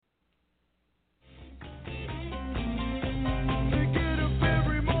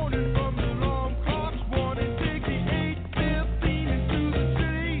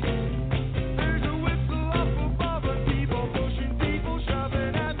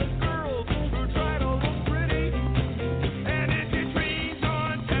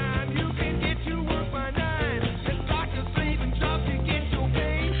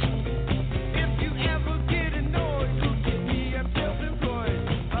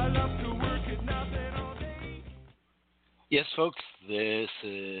Yes, folks, this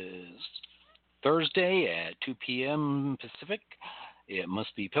is Thursday at 2 p.m. Pacific. It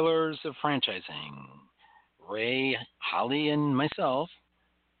must be Pillars of Franchising. Ray, Holly, and myself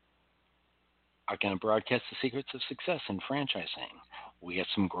are going to broadcast the secrets of success in franchising. We have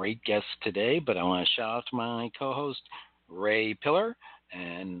some great guests today, but I want to shout out to my co-host, Ray Pillar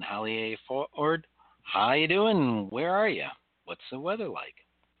and Holly A. Ford. How you doing? Where are you? What's the weather like?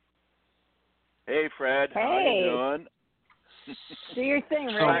 Hey, Fred. Hey. How you doing? Do your thing,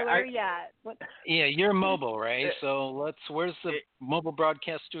 Ray. Where are you at? What? Yeah, you're mobile, Ray. So where's the mobile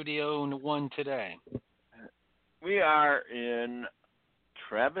broadcast studio one today? We are in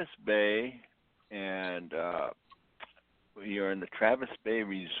Travis Bay, and we are in the Travis Bay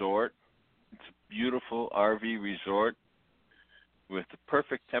Resort. It's a beautiful RV resort with the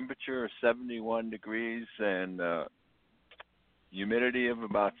perfect temperature of 71 degrees and humidity of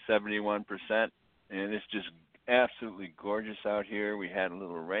about 71%. And it's just absolutely gorgeous out here. We had a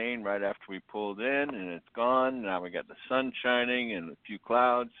little rain right after we pulled in, and it's gone. Now we got the sun shining and a few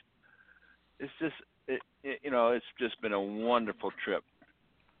clouds. It's just, it's just been a wonderful trip.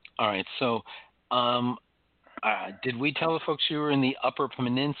 All right. So, did we tell the folks you were in the Upper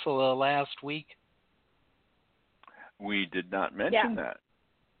Peninsula last week? We did not mention that.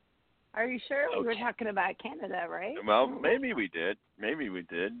 Are you sure? Okay. We were talking about Canada, right? Well, maybe we did.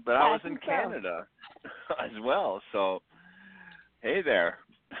 But I was in Canada as well. So, hey there.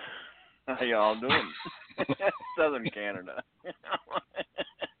 How y'all doing? Southern Canada.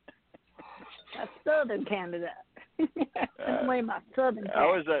 That's Southern Canada. I'm way my Southern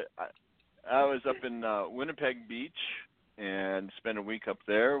Canada. I was up in Winnipeg Beach and spent a week up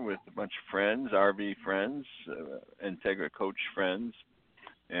there with a bunch of friends, RV friends, Integra coach friends.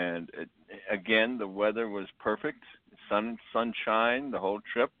 And again, the weather was perfect, sunshine the whole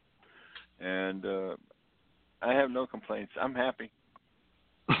trip, and I have no complaints. I'm happy.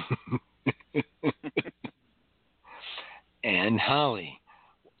 And Holly,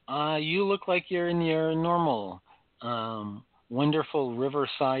 you look like you're in your normal, wonderful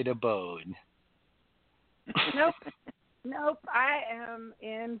riverside abode. Nope. I am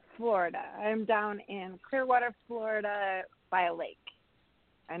in Florida. I'm down in Clearwater, Florida, by a lake.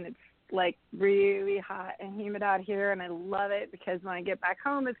 And it's like really hot and humid out here, and I love it because when I get back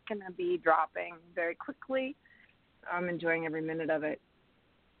home, it's going to be dropping very quickly. I'm enjoying every minute of it.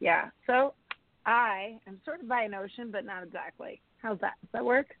 Yeah, so I am sort of by an ocean, but not exactly. How's that? Does that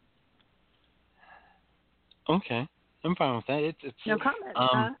work? Okay, I'm fine with that. It's no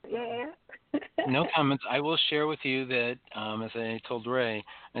comments, Yeah. No comments. I will share with you that, as I told Ray,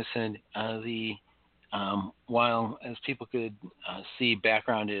 I said while as people could see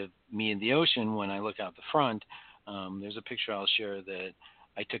background of me in the ocean when I look out the front, there's a picture I'll share that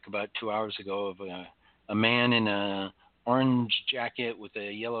I took about 2 hours ago of a man in a orange jacket with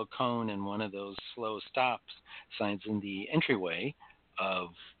a yellow cone and one of those slow stops signs in the entryway of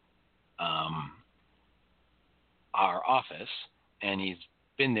our office, and he's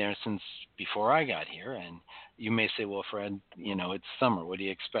been there since before I got here. And you may say, well, Fred, it's summer. What do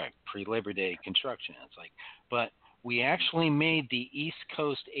you expect? Pre-Labor Day construction. It's like, but we actually made the East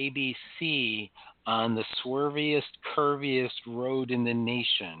Coast ABC on the swerviest, curviest road in the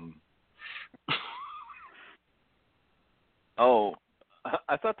nation. Oh,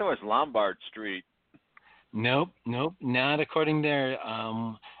 I thought that was Lombard Street. Nope, not according to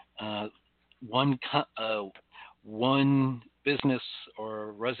one business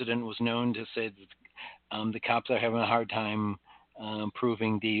or resident was known to say that the cops are having a hard time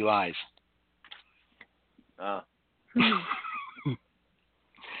proving DUIs.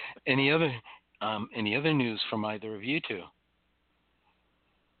 Any other news from either of you two?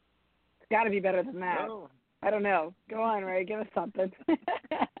 It's got to be better than that. No. I don't know. Go on, Ray. Give us something.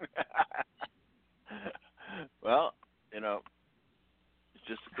 Well, it's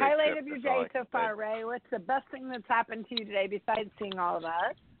just a great highlight trip. of your That's all day so far, Ray. What's the best thing that's happened to you today besides seeing all of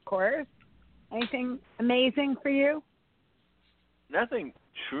us, of course? Anything amazing for you? Nothing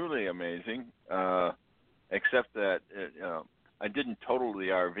truly amazing, except that I didn't total the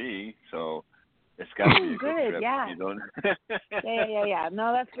RV, so it's got to be a good trip. Yeah. You don't... Yeah.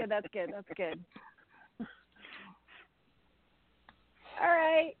 No, that's good. All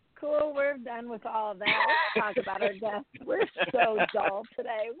right, cool. We're done with all of that. Let's talk about our guests. We're so dull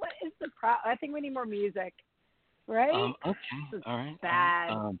today. What is the problem? I think we need more music, right? Okay, all right.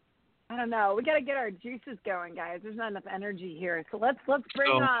 Bad. I don't know. We got to get our juices going, guys. There's not enough energy here. So let's bring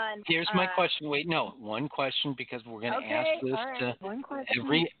on. Here's my question. Wait, no, one question, because we're going to ask this to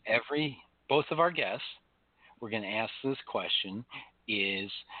every both of our guests. We're going to ask this question: is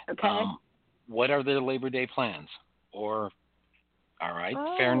what are their Labor Day plans? or all right,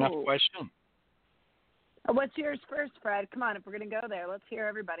 fair enough Oh. question. What's yours first, Fred? Come on, if we're going to go there, let's hear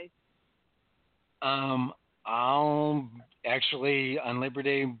everybody's. I'll actually on Labor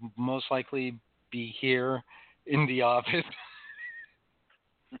Day most likely be here in the office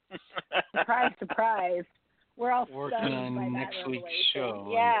Surprise, surprise. We're all working stunned by on that next week's revelation. show.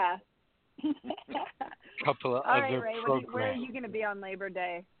 Yeah. And a couple of All right, other Ray, programs. where are you going to be on Labor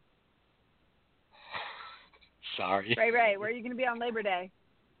Day? Sorry. Ray, where are you going to be on Labor Day?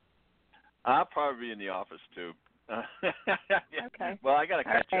 I'll probably be in the office too. Okay. Well, I got to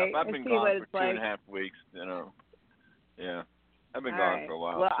catch right. up. I've I been see gone what for it's 2.5 weeks. Yeah, I've been All gone right. for a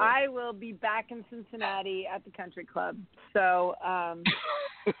while. Well, so. I will be back in Cincinnati at the country club. So,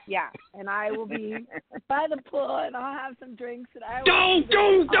 yeah, and I will be by the pool, and I'll have some drinks. And I will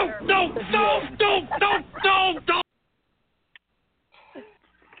Don't.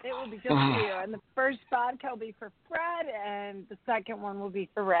 It will be just for you. And the first vodka will be for Fred, and the second one will be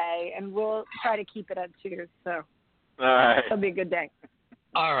for Ray. And we'll try to keep it at 2. So All right. it'll be a good day.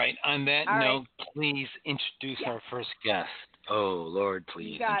 All right. On that All note, please introduce our first guest. Oh, Lord,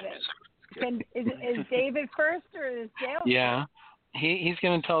 please. You got it. Is David first, or is Dale? Yeah. He's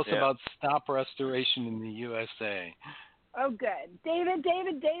going to tell us Yeah. about stop restoration in the USA. Oh, good.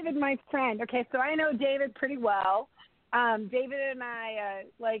 David, my friend. Okay, so I know David pretty well. David and I,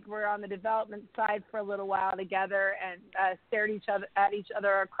 were on the development side for a little while together and stared at each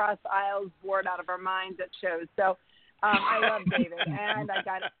other across aisles, bored out of our minds at shows. So I love David, and I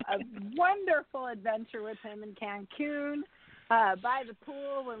got a wonderful adventure with him in Cancun by the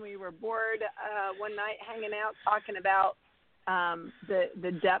pool when we were bored one night hanging out talking about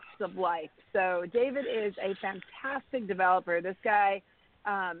the depths of life. So David is a fantastic developer. This guy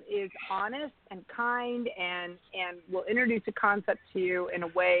is honest and kind and will introduce a concept to you in a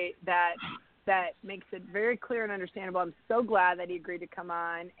way that makes it very clear and understandable. I'm so glad that he agreed to come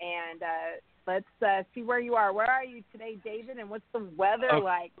on, and let's see where you are. Where are you today, David, and what's the weather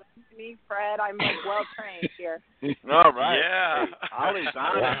like? Listen to me, Fred. I'm well-trained here. All right. Yeah. Hey, Ollie's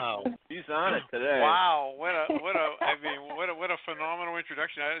on Wow. it. He's on it today. Wow, what a phenomenal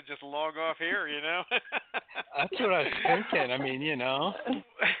introduction. I just log off here, you know. That's what I was thinking. I mean, you know.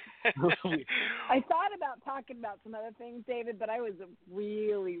 I thought about talking about some other things, David, but I was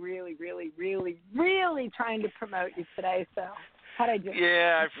really, really, really, really, really trying to promote you today. So how'd I do?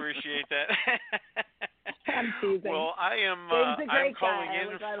 Yeah, I appreciate that. I'm teasing. Well, I am. David's a great I'm calling guy. in.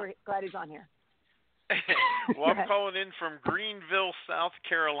 We're glad he's on here. Well, I'm calling in from Greenville, South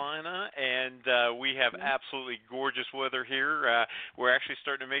Carolina, and we have absolutely gorgeous weather here. We're actually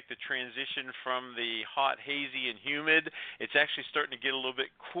starting to make the transition from the hot, hazy, and humid. It's actually starting to get a little bit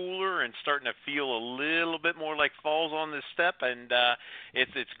cooler and starting to feel a little bit more like fall's on this step, and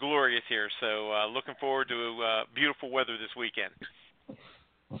it's glorious here. So looking forward to beautiful weather this weekend.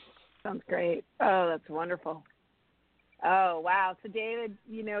 Sounds great. Oh, that's wonderful. Oh, wow. So, David,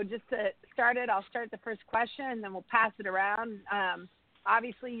 just to start it, I'll start the first question, and then we'll pass it around.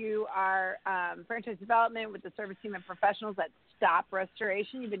 Obviously, you are franchise development with the service team of professionals at Stop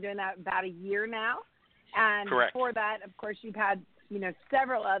Restoration. You've been doing that about a year now. And Correct. Before that, of course, you've had,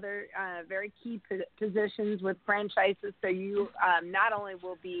 several other very key positions with franchises. So you not only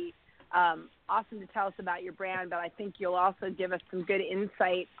will be awesome to tell us about your brand, but I think you'll also give us some good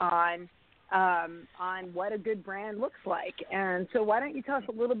insight on what a good brand looks like. And so why don't you tell us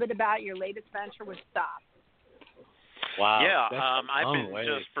a little bit about your latest venture with Stop? Wow. Yeah, that's a I've long been way.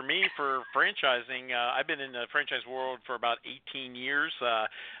 just for me for franchising. I've been in the franchise world for about 18 years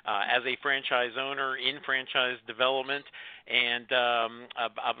as a franchise owner in franchise development, and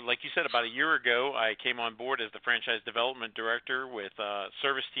like you said, about a year ago, I came on board as the franchise development director with a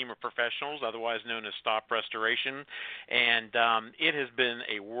service team of professionals, otherwise known as Stop Restoration, and it has been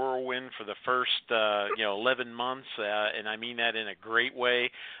a whirlwind for the first 11 months, and I mean that in a great way.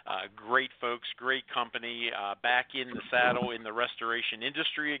 Great folks, great company, back in the saddle in the restoration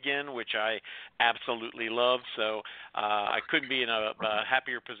industry again, which I absolutely love. So I couldn't be in a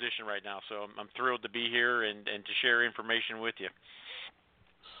happier position right now. So I'm thrilled to be here and to share information with you.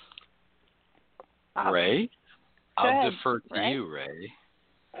 Ray? Go ahead, I'll defer to Ray. you, Ray.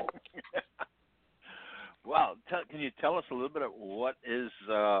 Well, can you tell us a little bit of what is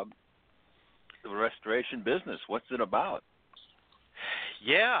the restoration business? What's it about?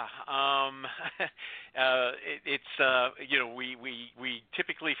 Yeah, we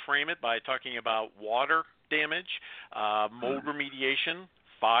typically frame it by talking about water damage, mold remediation,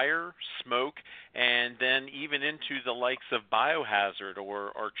 fire, smoke, and then even into the likes of biohazard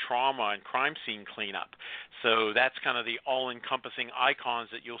or trauma and crime scene cleanup. So that's kind of the all-encompassing icons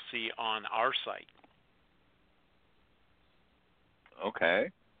that you'll see on our site.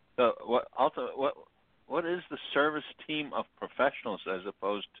 Okay. So what is the service team of professionals as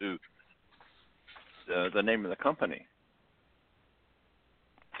opposed to the name of the company?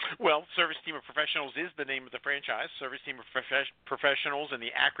 Well, Service Team of Professionals is the name of the franchise. Service Team of Professionals, and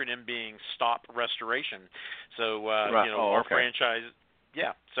the acronym being STOP Restoration. So, right. Our Okay. franchise,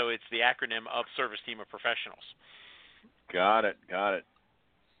 yeah. So it's the acronym of Service Team of Professionals. Got it.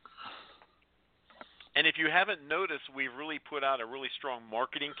 And if you haven't noticed, we've really put out a really strong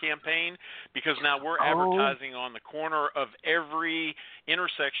marketing campaign because now we're advertising on the corner of every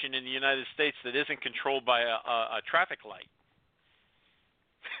intersection in the United States that isn't controlled by a traffic light.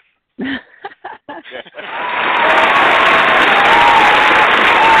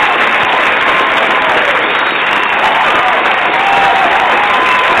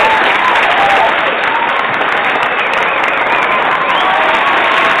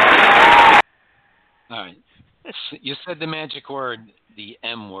 All right. You said the magic word, the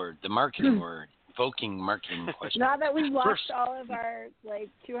M word, the marketing word, evoking marketing question. Now that we've lost First, all of our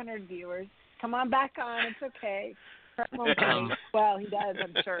 200 viewers, come on back on. It's okay. Well, he does,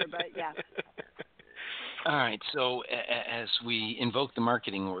 I'm sure, but yeah. All right. So as we invoke the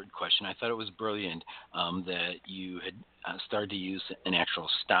marketing word question, I thought it was brilliant that you had started to use an actual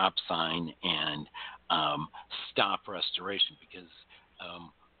stop sign and stop restoration because,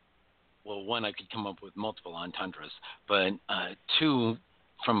 well, one, I could come up with multiple entendres, but two,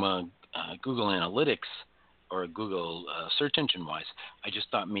 from a Google Analytics or a Google search engine-wise, I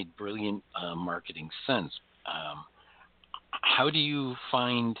just thought made brilliant marketing sense. How do you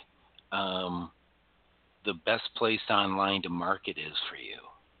find the best place online to market is for you?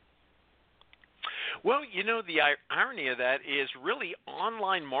 Well, the irony of that is really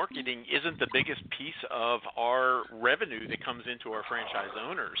online marketing isn't the biggest piece of our revenue that comes into our franchise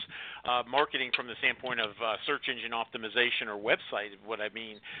owners. Marketing from the standpoint of search engine optimization or website, what I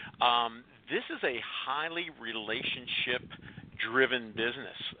mean, this is a highly relationship-driven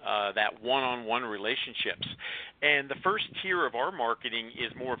business, that one-on-one relationships. And the first tier of our marketing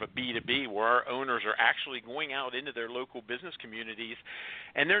is more of a B2B, where our owners are actually going out into their local business communities,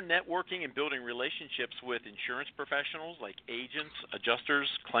 and they're networking and building relationships with insurance professionals like agents, adjusters,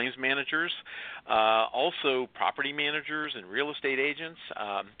 claims managers, also property managers and real estate agents.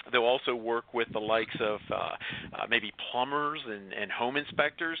 They'll also work with the likes of maybe plumbers and home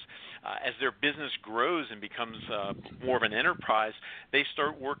inspectors. As their business grows and becomes more of an enterprise, they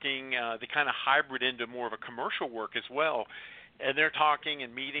start working the kind of hybrid into more of a commercial work as well. And they're talking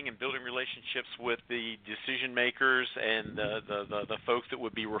and meeting and building relationships with the decision makers and the folks that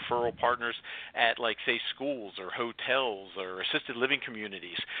would be referral partners at, like, say, schools or hotels or assisted living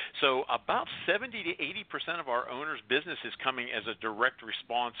communities. So about 70 to 80% of our owners' business is coming as a direct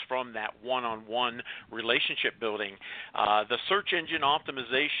response from that one-on-one relationship building. The search engine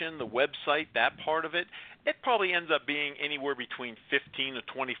optimization, the website, that part of it, it probably ends up being anywhere between 15 to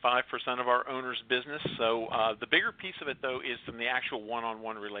 25% of our owners' business. So the bigger piece of it, though, is from the actual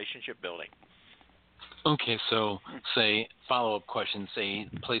one-on-one relationship building. Okay, so say follow-up question, say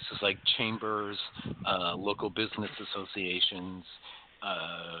places like chambers, local business associations,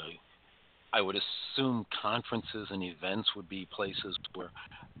 I would assume conferences and events would be places where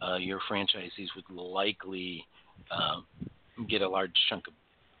your franchisees would likely get a large chunk of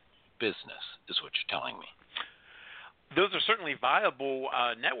business, is what you're telling me. Those are certainly viable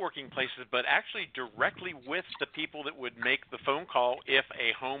networking places, but actually directly with the people that would make the phone call if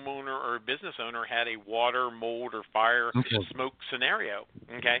a homeowner or a business owner had a water, mold, or fire smoke scenario.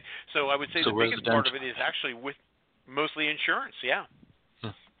 Okay, so I would say the biggest part of it is actually with mostly insurance. Yeah.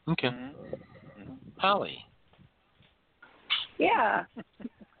 Okay. Holly. Yeah.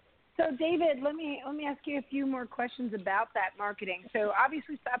 So, David, let me ask you a few more questions about that marketing. So,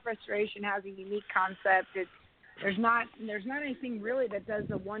 obviously, Stop Restoration has a unique concept. There's not anything really that does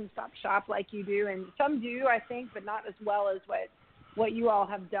a one-stop shop like you do, and some do, I think, but not as well as what you all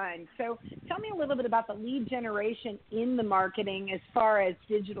have done. So, tell me a little bit about the lead generation in the marketing as far as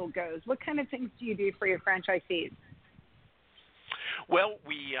digital goes. What kind of things do you do for your franchisees? Well,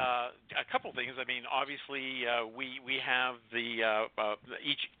 we a couple things. I mean, obviously, we have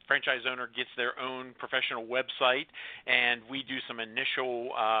each franchise owner gets their own professional website, and we do some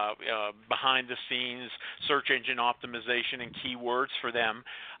initial behind-the-scenes search engine optimization and keywords for them.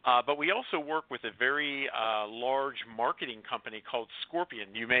 But we also work with a very large marketing company called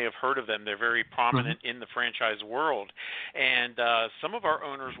Scorpion. You may have heard of them. They're very prominent in the franchise world. And some of our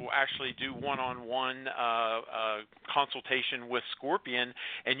owners will actually do one-on-one consultation with Scorpion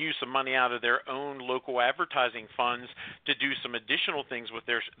and use some money out of their own local advertising funds to do some additional things with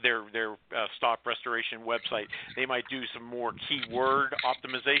their stop restoration website. They might do some more keyword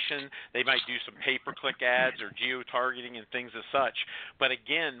optimization. They might do some pay-per-click ads or geo-targeting and things as such. But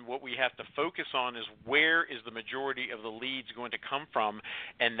again, what we have to focus on is where is the majority of the leads going to come from,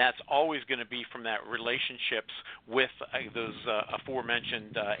 and that's always going to be from that relationships with those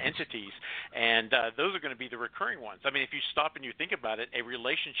aforementioned entities, and those are going to be the recurring ones. I mean, if you stop and you think about it, a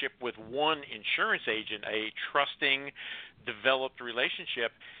relationship with one insurance agent, a trusting, developed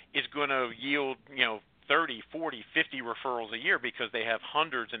relationship, is going to yield, 30, 40, 50 referrals a year because they have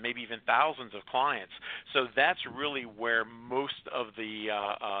hundreds and maybe even thousands of clients. So that's really where most of the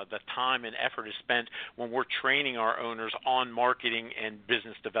time and effort is spent when we're training our owners on marketing and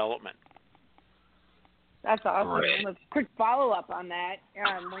business development. That's awesome. Right. And a quick follow-up on that.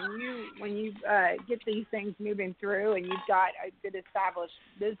 When you get these things moving through and you've got a good established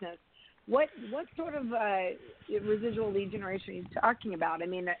business, what sort of residual lead generation are you talking about? I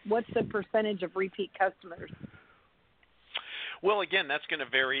mean, what's the percentage of repeat customers? Well, again, that's going to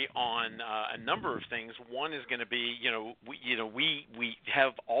vary on a number of things. One is going to be, we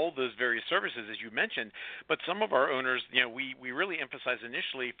have all those various services, as you mentioned, but some of our owners, we really emphasize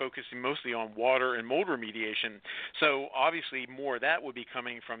initially focusing mostly on water and mold remediation. So obviously more of that would be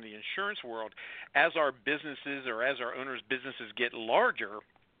coming from the insurance world. As our businesses or as our owners' businesses get larger,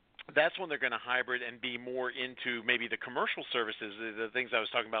 that's when they're going to hybrid and be more into maybe the commercial services, the things I was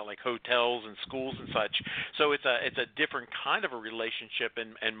talking about, like hotels and schools and such. So it's a different kind of a relationship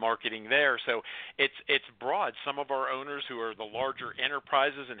and marketing there. So it's broad. Some of our owners who are the larger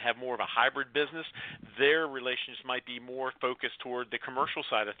enterprises and have more of a hybrid business, their relations might be more focused toward the commercial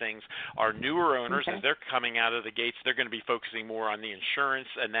side of things. Our newer owners, as they're coming out of the gates, they're going to be focusing more on the insurance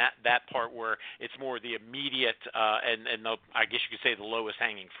and that part where it's more the immediate and I guess you could say the lowest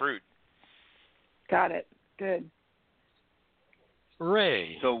hanging fruit. Got it. Good.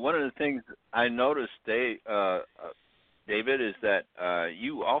 Ray. So one of the things I noticed, David, is that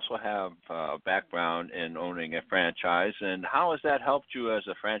you also have a background in owning a franchise, and how has that helped you as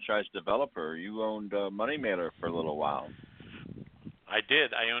a franchise developer? You owned Money Mailer for a little while. I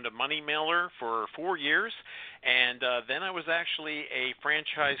did. I owned a Money Mailer for 4 years, and then I was actually a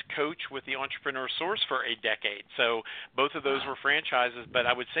franchise coach with the Entrepreneur Source for a decade. So both of those were franchises, but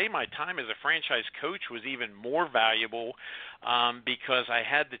I would say my time as a franchise coach was even more valuable because I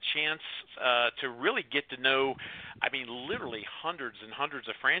had the chance to really get to know, literally hundreds and hundreds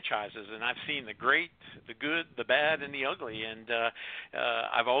of franchises, and I've seen the great, the good, the bad, and the ugly, and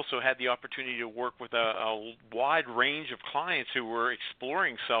I've also had the opportunity to work with a wide range of clients who were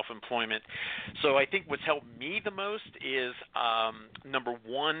exploring self-employment. So I think what's helped me the most is, number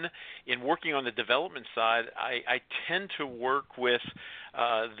one, in working on the development side, I tend to work with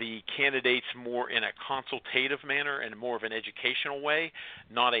the candidates more in a consultative manner and more of an educational way,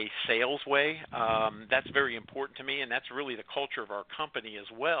 not a sales way. That's very important to me, and that's really the culture of our company as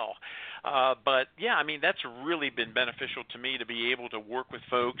well. But yeah, that's really been beneficial to me to be able to work with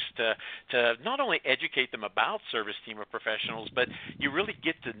folks to not only educate them about Service Team of Professionals, but you really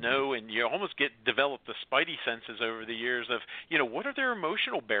get to know and you almost develop the spidey senses over the years of, what are their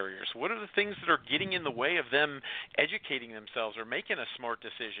emotional barriers? What are the things that are getting in the way of them educating themselves or making a smart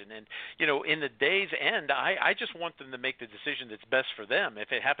decision? And, in the day's end, I just want them to make the decision that's best for them.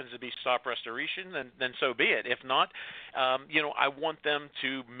 If it happens to be stop restoration, then so be it. If not, I want them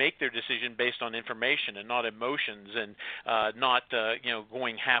to make their decision based on information and not emotions and not,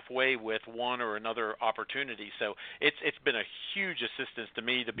 going halfway with one or another opportunity. So it's been a huge assistance to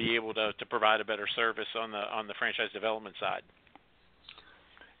me to be able to provide a better service on the franchise development side.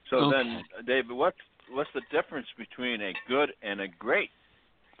 So then, David, what's the difference between a good and a great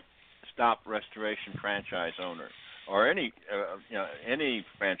stop restoration franchise owner, or any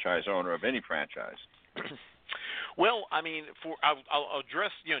franchise owner of any franchise? Well, I'll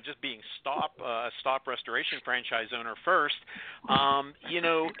address, just being stop restoration franchise owner first.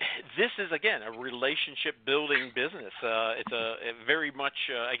 This is, again, a relationship building business. It's a very much,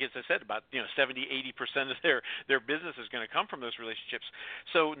 I guess I said, about 70-80% of their business is going to come from those relationships.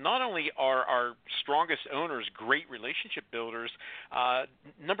 So not only are our strongest owners great relationship builders,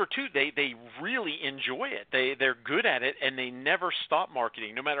 number two, they really enjoy it. They're good at it, and they never stop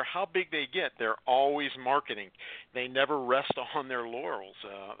marketing. No matter how big they get, they're always marketing. They never rest on their laurels.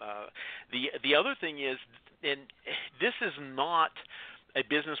 The other thing is, and this is not a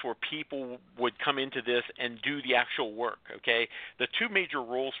business where people would come into this and do the actual work, okay? The two major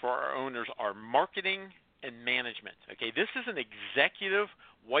roles for our owners are marketing and management, okay? This is an executive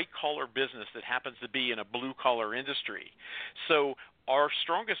white-collar business that happens to be in a blue-collar industry. So our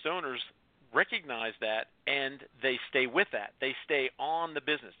strongest owners recognize that, and they stay with that. They stay on the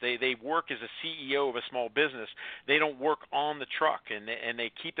business. They work as a CEO of a small business. They don't work on the truck, and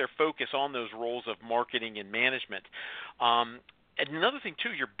they keep their focus on those roles of marketing and management. And another thing,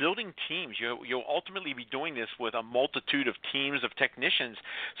 too, you're building teams. You'll ultimately be doing this with a multitude of teams of technicians.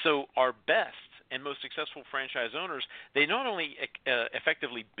 So our best and most successful franchise owners, they not only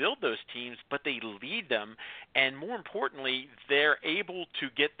effectively build those teams, but they lead them. And more importantly, they're able to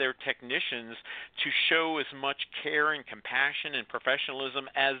get their technicians to show as much care and compassion and professionalism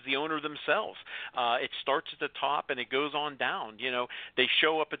as the owner themselves. It starts at the top and it goes on down. You know, they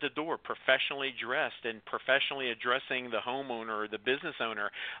show up at the door professionally dressed and professionally addressing the homeowner or the business owner.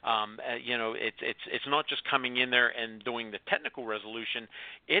 You know, it's not just coming in there and doing the technical resolution.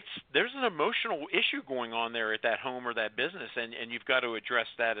 There's an emotional issue going on there at that home or that business, and you've got to address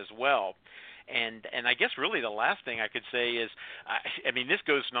that as well. And I guess really the last thing I could say is, I mean, this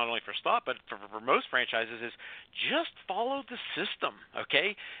goes not only for Stott, but for most franchises, is just follow the system,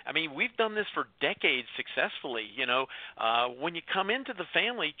 okay? I mean, we've done this for decades successfully. You know, when you come into the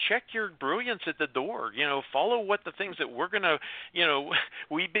family, check your brilliance at the door. You know, follow what the things that we're going to, you know,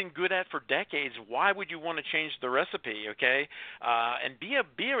 we've been good at for decades. Why would you want to change the recipe, okay? And be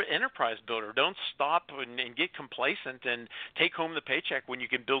an enterprise builder. Don't stop and get complacent and take home the paycheck when you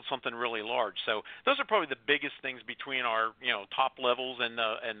can build something really large. So those are probably the biggest things between our, you know, top levels and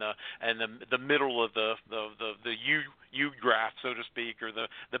the middle of the U graph, so to speak, or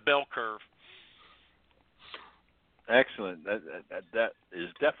the bell curve. Excellent. That is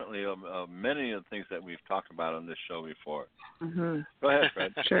definitely many of the things that we've talked about on this show before. Mm-hmm. Go ahead,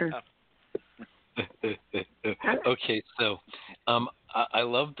 Fred. Sure. Okay, so I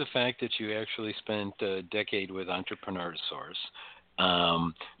love the fact that you actually spent a decade with Entrepreneur Source.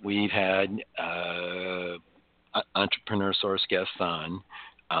 We've had Entrepreneur Source guests on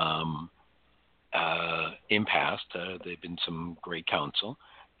in past. They've been some great counsel.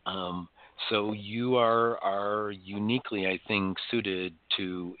 So you are uniquely, I think, suited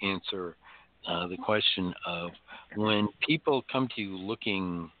to answer the question of when people come to you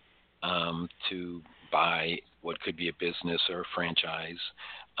looking to buy what could be a business or a franchise,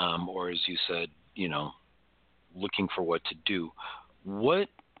 or as you said, you know, looking for what to do. What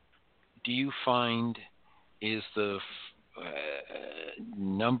do you find is the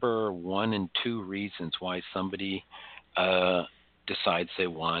number 1 and 2 reasons why somebody decides they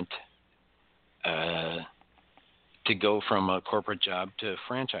want to go from a corporate job to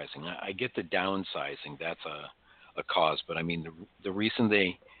franchising? I get the downsizing, that's a cause, but I mean the reason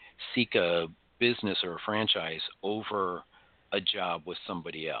they seek a business or a franchise over a job with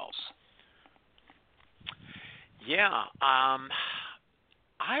somebody else. Yeah,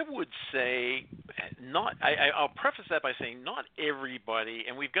 I would say not. I'll preface that by saying not everybody,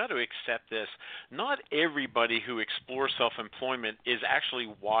 and we've got to accept this, not everybody who explores self-employment is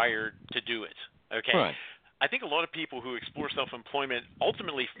actually wired to do it, okay? Right. I think a lot of people who explore self-employment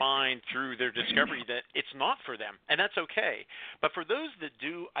ultimately find through their discovery that it's not for them, and that's okay. But for those that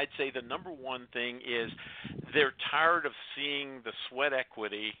do, I'd say the number one thing is they're tired of seeing the sweat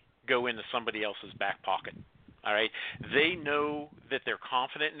equity go into somebody else's back pocket. All right. They know that they're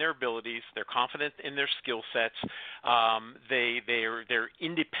confident in their abilities. They're confident in their skill sets. They're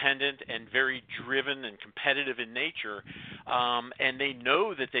independent and very driven and competitive in nature. And they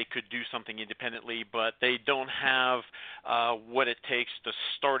know that they could do something independently, but they don't have what it takes to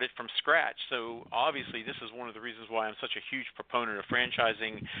start it from scratch. So obviously, this is one of the reasons why I'm such a huge proponent of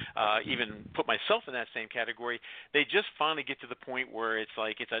franchising. Even put myself in that same category. They just finally get to the point where it's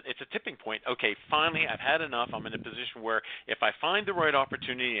like it's a tipping point. Okay, finally, I've had enough. I'm in a position where if I find the right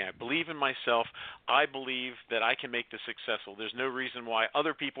opportunity and I believe in myself, I believe that I can make this successful. There's no reason why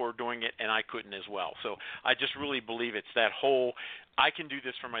other people are doing it and I couldn't as well. So I just really believe it's that whole, I can do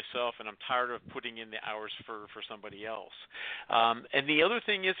this for myself and I'm tired of putting in the hours for somebody else. And the other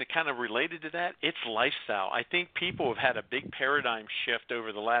thing is, it kind of related to that, it's lifestyle. I think people have had a big paradigm shift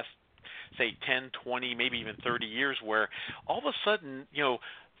over the last, say, 10, 20, maybe even 30 years where all of a sudden, you know,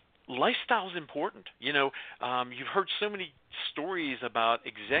 lifestyle is important. You know, you've heard so many stories about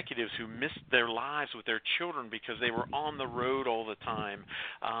executives who missed their lives with their children because they were on the road all the time,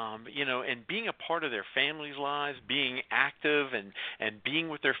 you know, and being a part of their family's lives, being active and being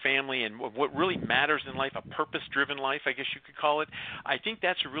with their family and what really matters in life, a purpose-driven life, I guess you could call it. I think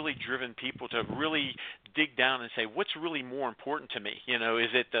that's really driven people to really dig down and say, what's really more important to me? You know, is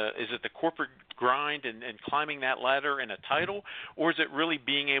it the corporate grind and climbing that ladder and a title, or is it really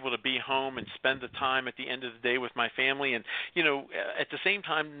being able to be home and spend the time at the end of the day with my family? And, you know, at the same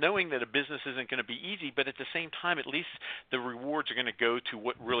time, knowing that a business isn't going to be easy, but at the same time, at least the rewards are going to go to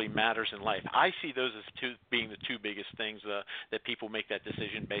what really matters in life. I see those as being the two biggest things that people make that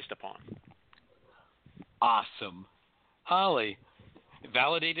decision based upon. Awesome. Holly,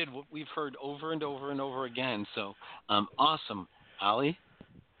 validated what we've heard over and over and over again. So, awesome. Holly?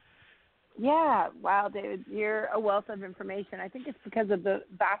 Yeah, wow, David, you're a wealth of information. I think it's because of the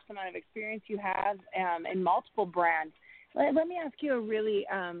vast amount of experience you have in multiple brands. Let me ask you a really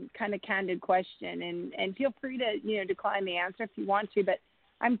kind of candid question, and feel free to decline the answer if you want to. But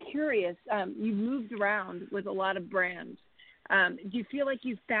I'm curious. You've moved around with a lot of brands. Do you feel like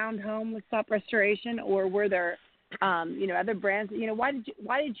you found home with Stop Restoration, or were there other brands? Why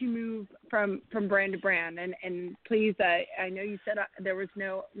did you move from brand to brand? And please, I know you said there was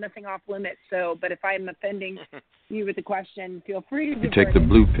nothing off limits. So, but if I'm offending you with the question, feel free to. You take the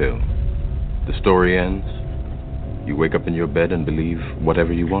blue pill. The story ends. You wake up in your bed and believe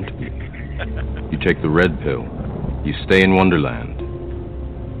whatever you want to be. You take the red pill. You stay in Wonderland.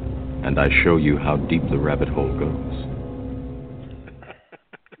 And I show you how deep the rabbit hole goes.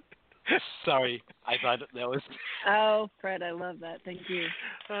 Sorry, I thought that was. Oh, Fred, I love that. Thank you.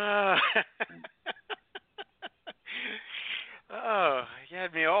 Oh, you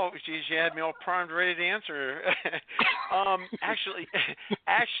had me all primed, ready to answer.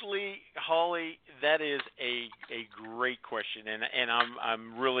 Actually, Holly, that is a great question, and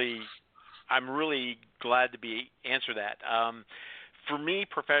I'm really glad to answer that. For me,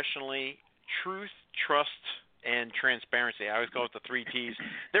 professionally, truth, trust, and transparency. I always call it the 3 T's.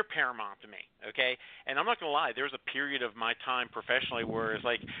 They're paramount to me, okay? And I'm not going to lie. There's a period of my time professionally where it's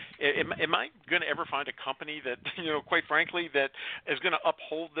like, am I going to ever find a company that, quite frankly, that is going to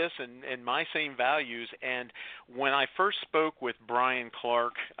uphold this and my same values? And when I first spoke with Brian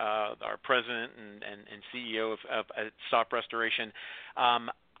Clark, our president and CEO of Stop Restoration,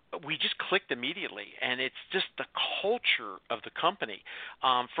 we just clicked immediately, and it's just the culture of the company.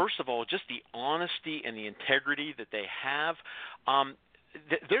 First of all, just the honesty and the integrity that they have.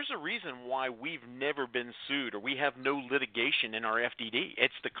 There's a reason why we've never been sued or we have no litigation in our FDD.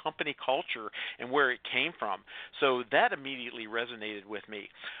 It's the company culture and where it came from. So that immediately resonated with me.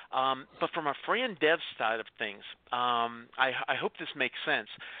 But from a Fran Dev side of things, I hope this makes sense.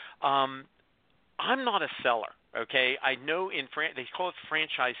 I'm not a seller. Okay, I know they call it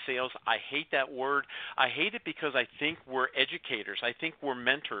franchise sales. I hate that word. I hate it because I think we're educators. I think we're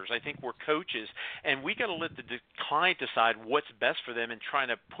mentors. I think we're coaches, and we got to let the client decide what's best for them and trying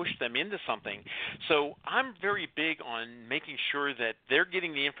to push them into something. So I'm very big on making sure that they're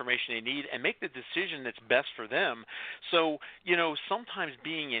getting the information they need and make the decision that's best for them. So sometimes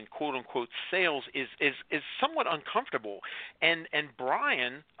being in quote unquote sales is somewhat uncomfortable. And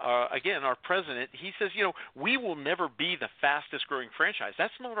Brian, again, our president, he says, we will never be the fastest growing franchise.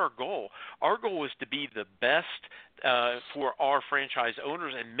 That's not our goal. Our goal is to be the best for our franchise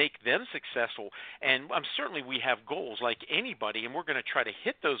owners and make them successful. And certainly we have goals like anybody, and we're going to try to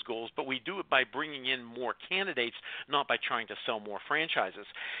hit those goals, but we do it by bringing in more candidates, not by trying to sell more franchises.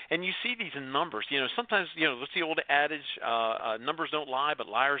 And you see these in numbers. Sometimes, what's the old adage, numbers don't lie, but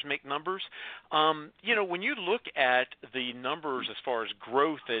liars make numbers. When you look at the numbers as far as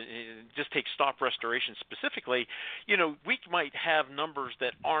growth, and just take Stop Restoration specifically, we might have numbers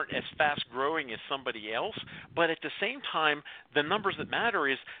that aren't as fast growing as somebody else, but at the same time, the numbers that matter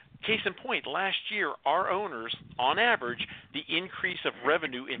is, case in point, last year, our owners, on average, the increase of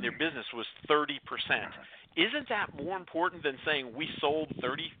revenue in their business was 30%. Isn't that more important than saying we sold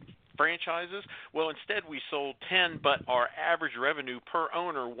 30 franchises? Well, instead we sold 10, but our average revenue per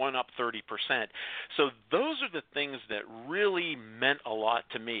owner went up 30%. So those are the things that really meant a lot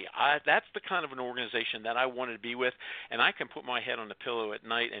to me. That's the kind of an organization that I wanted to be with, and I can put my head on the pillow at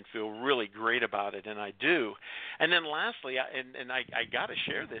night and feel really great about it, and I do. And then lastly, I got to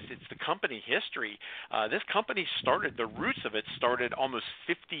share this, it's the company history. This company the roots of it started almost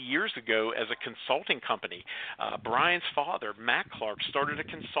 50 years ago as a consulting company. Brian's father, Matt Clark, started a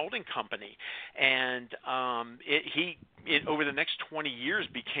consulting company, and he over the next 20 years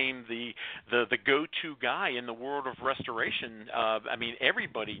became the go-to guy in the world of restoration.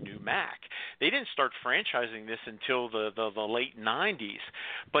 Everybody knew Mac. They didn't start franchising this until the late 90s.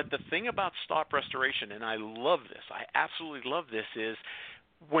 But the thing about Stop Restoration, and I love this, I absolutely love this, is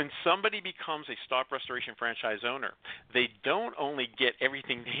when somebody becomes a stop restoration franchise owner, they don't only get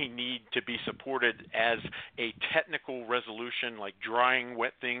everything they need to be supported as a technical resolution, like drying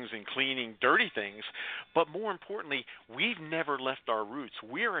wet things and cleaning dirty things, but more importantly, we've never left our roots.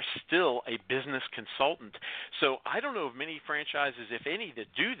 We are still a business consultant. So I don't know of many franchises, if any,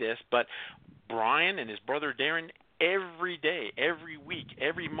 that do this, but Brian and his brother Darren, every day, every week,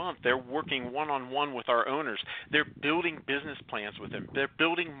 every month, they're working one-on-one with our owners. They're building business plans with them. They're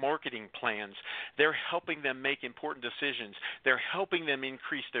building marketing plans. They're helping them make important decisions. They're helping them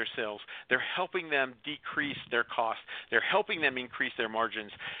increase their sales. They're helping them decrease their costs. They're helping them increase their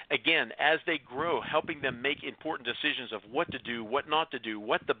margins. Again, as they grow, helping them make important decisions of what to do, what not to do,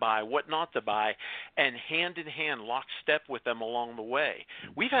 what to buy, what not to buy, and hand in hand, lockstep with them along the way.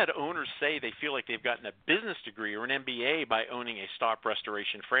 We've had owners say they feel like they've gotten a business degree or an MBA by owning a stop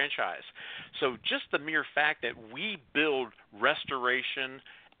restoration franchise. So just the mere fact that we build restoration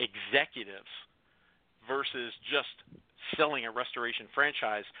executives versus just selling a restoration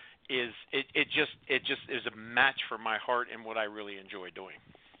franchise is it just is a match for my heart and what I really enjoy doing.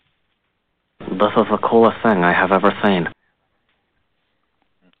 This is the coolest thing I have ever seen.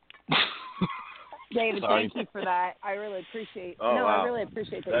 David, thank you for that. I really appreciate. I really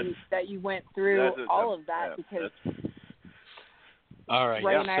appreciate that you went through all of that because. All right.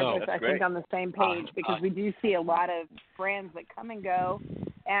 Ray and I so, are both, I think, on the same page because we do see a lot of brands that come and go,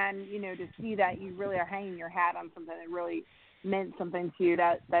 and to see that you really are hanging your hat on something that really meant something to you.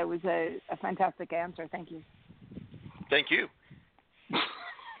 That was a fantastic answer. Thank you. Thank you.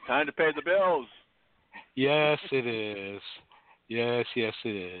 Time to pay the bills. Yes, it is. Yes, it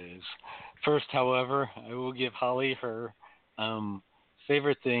is. First, however, I will give Holly her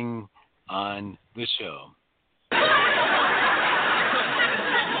favorite thing on the show.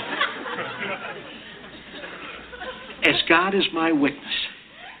 As God is my witness,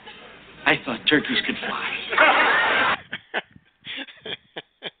 I thought turkeys could fly.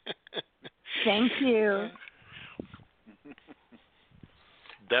 Thank you.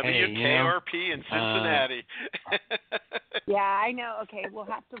 WKRP in Cincinnati. Yeah, I know. Okay, we'll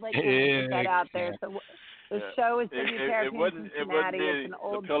have to let you put that out there. So the show is WKRP in Cincinnati. It's an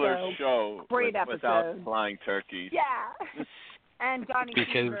old show. Great episode. Without flying turkeys. Yeah. And Johnny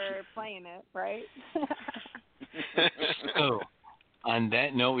Cooper playing it, right? So, on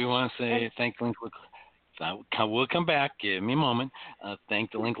that note, we want to say thank Link. We'll come back. Give me a moment.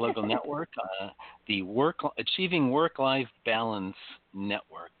 Thank the Link Local Network, the Achieving Work-Life Balance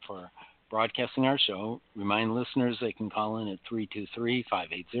Network for broadcasting our show. Remind listeners they can call in at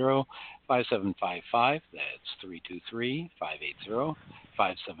 323-580-5755. That's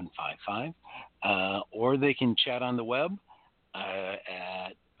 323-580-5755. Or they can chat on the web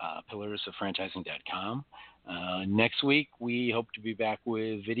at pillarsoffranchising.com. Next week, we hope to be back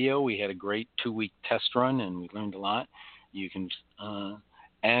with video. We had a great 2-week test run, and we learned a lot. You can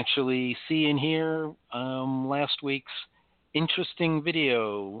actually see and hear last week's interesting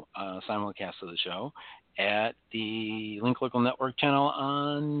video simulcast of the show at the Link Local Network channel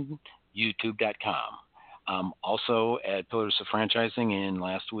on YouTube.com. Also at Pillars of Franchising in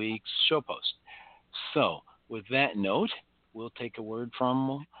last week's show post. So, with that note, we'll take a word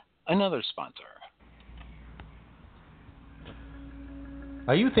from another sponsor.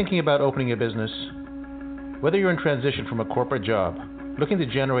 Are you thinking about opening a business? Whether you're in transition from a corporate job, looking to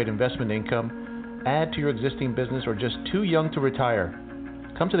generate investment income, add to your existing business, or just too young to retire,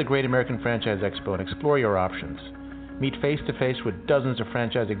 come to the Great American Franchise Expo and explore your options. Meet face-to-face with dozens of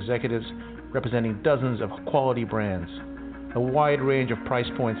franchise executives representing dozens of quality brands. A wide range of price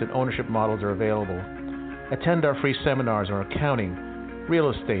points and ownership models are available. Attend our free seminars on accounting,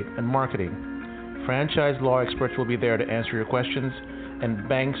 real estate, and marketing. Franchise law experts will be there to answer your questions, and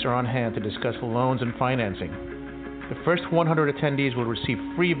banks are on hand to discuss loans and financing. The first 100 attendees will receive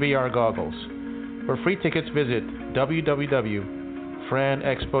free VR goggles. For free tickets, visit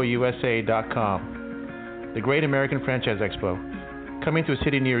www.franexpousa.com. The Great American Franchise Expo, coming to a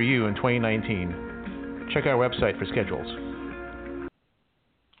city near you in 2019. Check our website for schedules.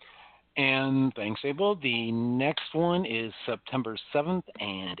 And thanks, Abel. The next one is September 7th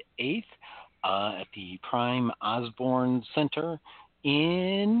and 8th at the Prime Osborne Center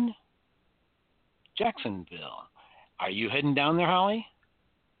in Jacksonville. Are you heading down there, Holly?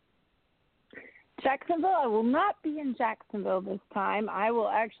 Jacksonville? I will not be in Jacksonville this time. I will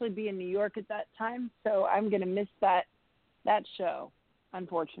actually be in New York at that time, so I'm going to miss that show,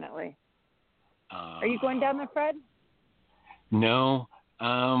 unfortunately. Are you going down there, Fred? No.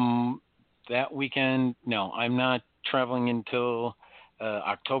 That weekend, no. I'm not traveling until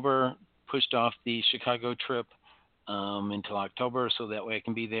October. Pushed off the Chicago trip until October, so that way I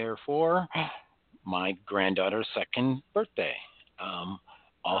can be there for my granddaughter's second birthday.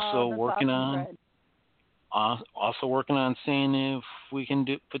 Also working awesome, on also working on seeing if we can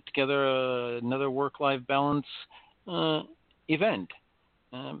put together another work-life balance event.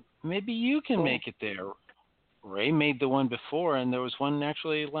 Maybe you can make it there. Ray made the one before, and there was one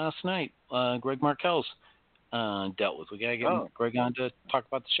actually last night. Greg Markel's dealt with. We gotta get Greg on to talk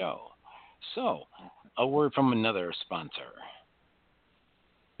about the show. So, a word from another sponsor.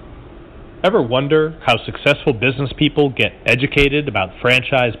 Ever wonder how successful business people get educated about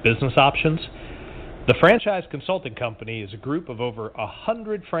franchise business options? The Franchise Consulting Company is a group of over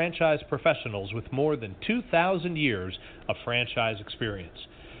 100 franchise professionals with more than 2,000 years of franchise experience.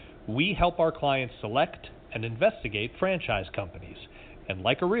 We help our clients select and investigate franchise companies. And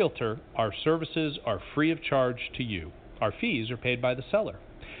like a realtor, our services are free of charge to you. Our fees are paid by the seller.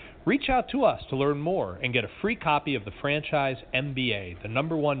 Reach out to us to learn more and get a free copy of the Franchise MBA, the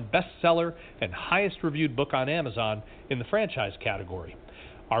 #1 bestseller and highest reviewed book on Amazon in the franchise category.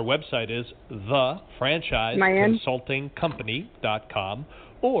 Our website is thefranchiseconsultingcompany.com,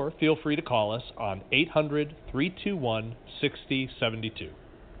 or feel free to call us on 800-321-6072.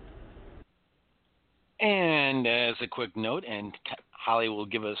 And as a quick note, and Holly will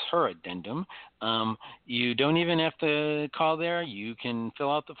give us her addendum, you don't even have to call there. You can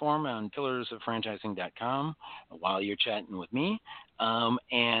fill out the form on pillarsoffranchising.com while you're chatting with me,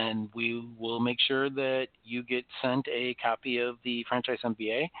 and we will make sure that you get sent a copy of the Franchise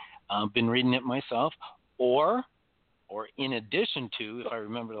MBA. I've been reading it myself, or in addition to, if I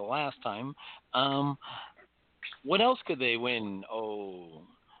remember the last time, what else could they win?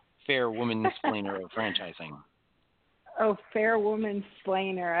 Fair Woman Explainer of Franchising. Oh, Fair Woman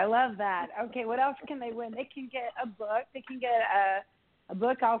Explainer. I love that. Okay, what else can they win? They can get a book. They can get a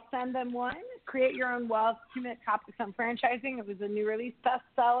book. I'll send them one. Create Your Own Wealth, 2-Minute Topics on Franchising. It was a new release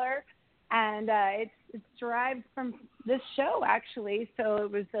bestseller, and it's derived from this show, actually. So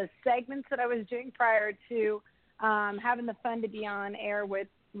it was the segments that I was doing prior to having the fun to be on air with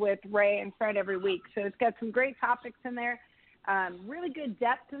Ray and Fred every week. So it's got some great topics in there. Really good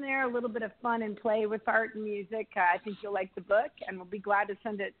depth in there, a little bit of fun and play with art and music. I think you'll like the book, and we'll be glad to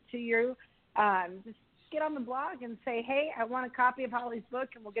send it to you. Just get on the blog and say, hey, I want a copy of Holly's book,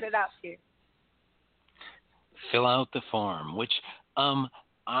 and we'll get it out to you. Fill out the form, which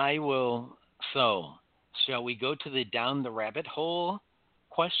I will. So, shall we go to the down the rabbit hole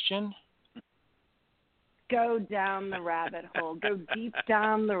question? Go down the rabbit hole. Go deep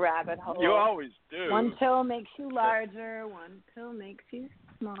down the rabbit hole. You always do. One pill makes you larger. One pill makes you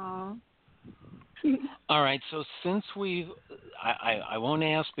small. All right. So since I won't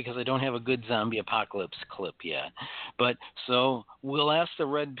ask because I don't have a good zombie apocalypse clip yet. But so we'll ask the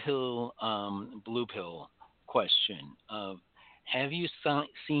red pill, blue pill question of, have you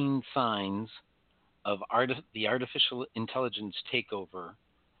seen signs of the artificial intelligence takeover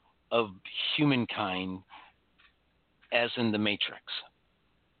of humankind, as in the Matrix?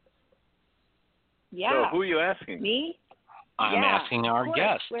 Yeah. So who are you asking? Me? I'm asking our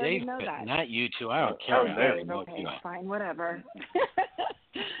guest, Dave, not you two. I don't care. Dave, okay, fine, whatever.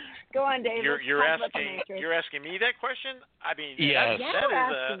 Go on, Dave. You're asking me that question? I mean, yes.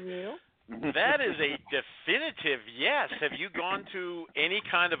 That is a definitive yes. Have you gone to any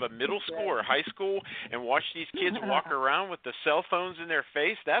kind of a middle school or high school and watched these kids walk around with the cell phones in their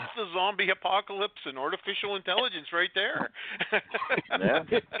face? That's the zombie apocalypse and artificial intelligence right there. Yeah.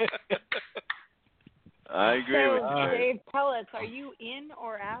 I agree with you. Dave, tell us, are you in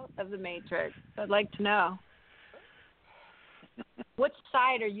or out of the Matrix? I'd like to know. Which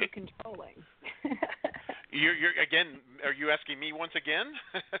side are you controlling? You're again. Are you asking me once again?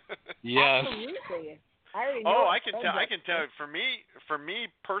 Yes. Absolutely. I already know. I can tell. For me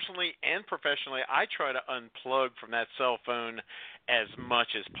personally and professionally, I try to unplug from that cell phone as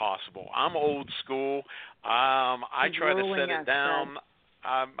much as possible. I'm old school. I try to set it down.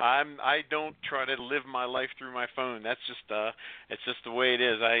 I don't try to live my life through my phone. That's just it's just the way it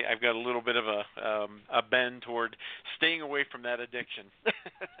is. I've got a little bit of a bend toward staying away from that addiction.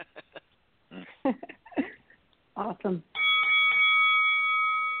 Awesome.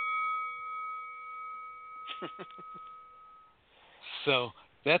 So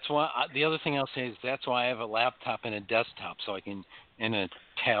that's why the other thing I'll say is that's why I have a laptop and a desktop, and a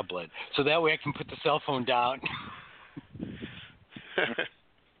tablet, so that way I can put the cell phone down.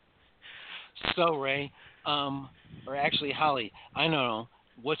 So Ray, or actually Holly, I don't know.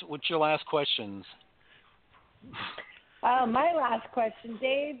 What's your last questions? My last question,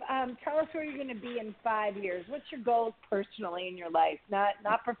 Dave. Tell us where you're going to be in 5 years. What's your goals personally in your life?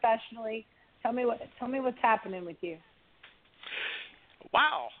 Not professionally, Tell me what's happening with you.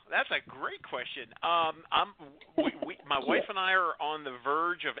 Wow, that's a great question. My wife and I are on the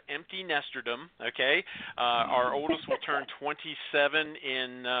verge of empty nesterdom. Okay, our oldest will turn 27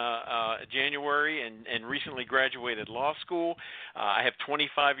 in January, and recently graduated law school. I have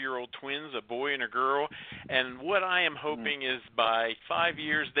 25-year-old twins, a boy and a girl, and what I am hoping is by 5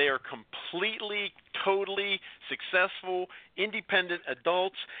 years they are completely, totally successful, independent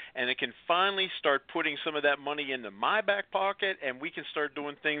adults, and it can finally start putting some of that money into my back pocket, and we can start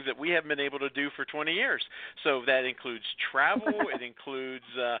doing things that we haven't been able to do for 20 years. So that includes travel. It includes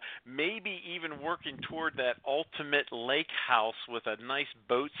maybe even working toward that ultimate lake house with a nice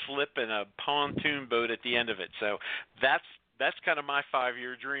boat slip and a pontoon boat at the end of it. So that's kind of my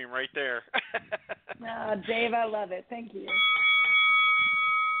 5-year dream right there. Dave, I love it. Thank you.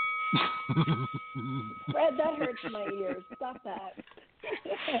 Fred, that hurts my ears. Stop that.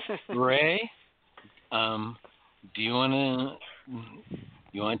 Ray, do you want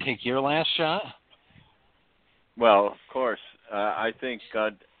to take your last shot? Well, of course. I think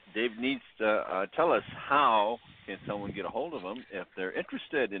Dave needs to tell us how can someone get a hold of him if they're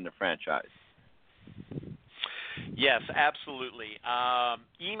interested in the franchise. Yes, absolutely.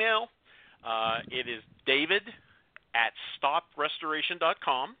 Email. It is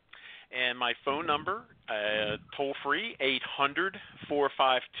david@stoprestoration.com. And my phone number, toll free,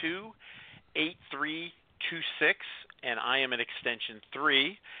 800-452-8326, and I am at extension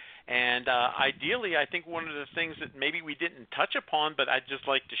 3. And ideally, I think one of the things that maybe we didn't touch upon, but I'd just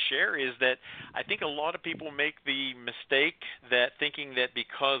like to share, is that I think a lot of people make the mistake that thinking that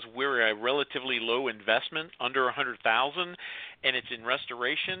because we're a relatively low investment, under $100,000, and it's in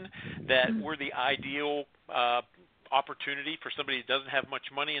restoration, that we're the ideal opportunity for somebody who doesn't have much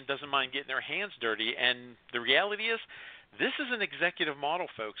money and doesn't mind getting their hands dirty. And the reality is, this is an executive model,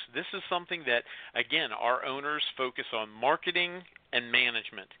 folks. This is something that, again, our owners focus on marketing and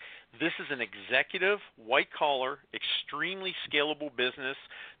management. This is an executive, white-collar, extremely scalable business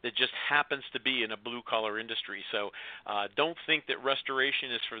that just happens to be in a blue-collar industry. So don't think that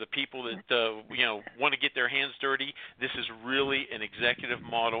restoration is for the people that want to get their hands dirty. This is really an executive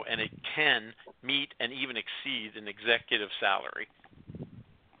model, and it can meet and even exceed an executive salary.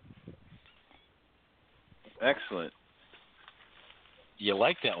 Excellent. You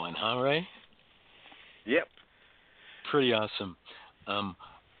like that one, huh, Ray? Yep. Pretty awesome.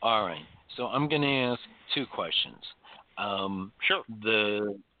 All right. So I'm going to ask 2 questions. Sure.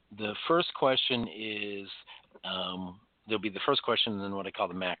 The first question is there'll be the first question and then what I call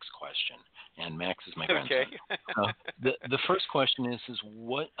the Max question. And Max is my grandson. Okay. The first question is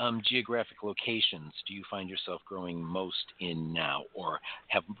what geographic locations do you find yourself growing most in now or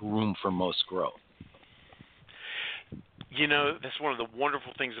have room for most growth? You know, that's one of the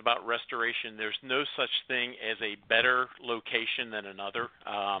wonderful things about restoration. There's no such thing as a better location than another.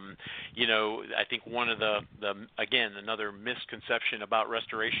 I think one of again, another misconception about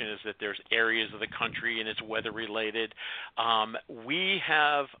restoration is that there's areas of the country and it's weather related. We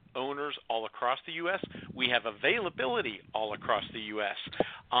have owners all across the U.S. We have availability all across the U.S.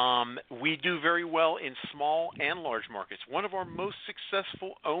 We do very well in small and large markets. One of our most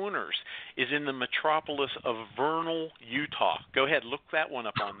successful owners is in the metropolis of Vernal, Utah. Go ahead, look that one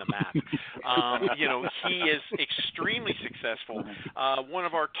up on the map. He is extremely successful. One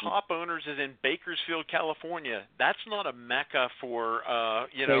of our top owners is in Bakersfield, California. That's not a mecca for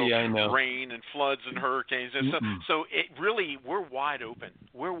rain and floods and hurricanes and stuff. So it really, we're wide open.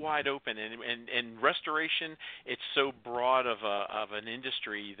 We're wide open, and restoration, it's so broad of an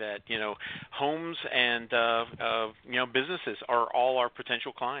industry that homes and businesses are all our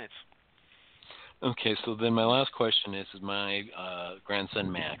potential clients. Okay, so then my last question is my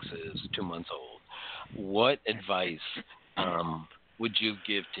grandson Max is 2 months old. What advice would you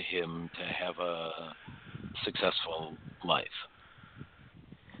give to him to have a successful life?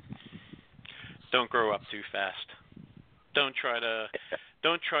 Don't grow up too fast. Don't try to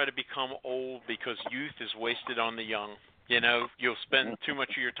become old because youth is wasted on the young. You'll spend too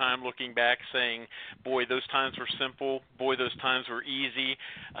much of your time looking back saying, boy, those times were simple. Boy, those times were easy.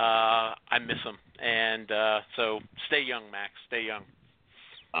 I miss them. And so stay young, Max. Stay young.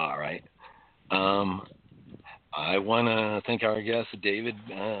 All right. I want to thank our guest, David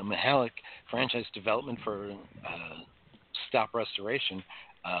Mihalik, Franchise Development for Stop Restoration.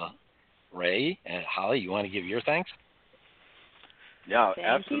 Ray and Holly, you want to give your thanks? Yeah, Thank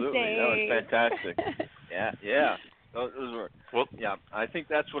absolutely. You, that was fantastic. Yeah. Those were, well, yeah, I think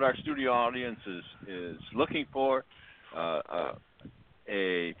that's what our studio audience is looking for.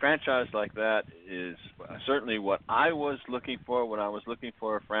 a franchise like that is certainly what I was looking for when I was looking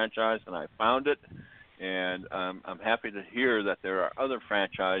for a franchise, and I found it. And I'm happy to hear that there are other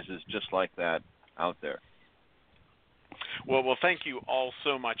franchises just like that out there. Well, thank you all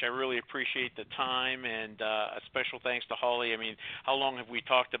so much. I really appreciate the time, and a special thanks to Holly. I mean, how long have we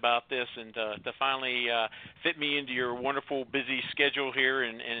talked about this, and to finally fit me into your wonderful, busy schedule here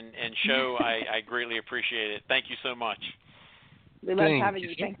and show, I greatly appreciate it. Thank you so much. We love having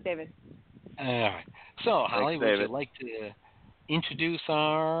you. Thanks, David. All right. So, Holly, would you like to introduce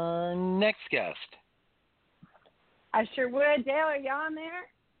our next guest? I sure would. Dale, are you on there?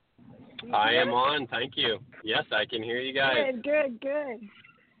 I am on. Thank you. Yes, I can hear you guys. Good.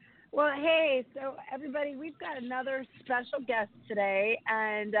 Well, hey, so everybody, we've got another special guest today.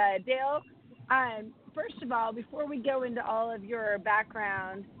 And Dale, first of all, before we go into all of your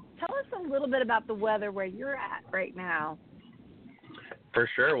background, tell us a little bit about the weather where you're at right now. For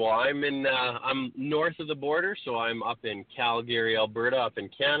sure. Well, I'm north of the border, so I'm up in Calgary, Alberta, up in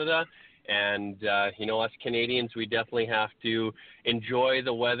Canada. And, us Canadians, we definitely have to enjoy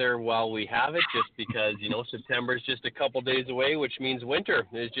the weather while we have it, just because, September's just a couple days away, which means winter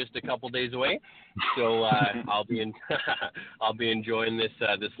is just a couple days away. So I'll be enjoying this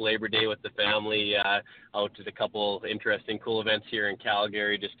Labor Day with the family, out to a couple interesting, cool events here in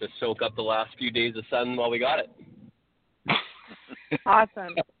Calgary, just to soak up the last few days of sun while we got it.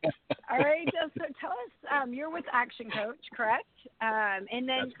 Awesome. All right, so tell us, you're with Action Coach, correct? And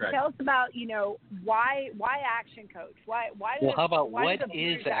then tell us about, why Action Coach? Why? Well, how about what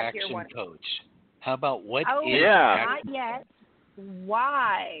is Action Coach? How about what is? Yeah. Not yet.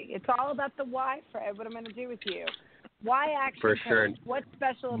 Why? It's all about the why, Fred. What I'm going to do with you. Why Action Coach? Sure. What's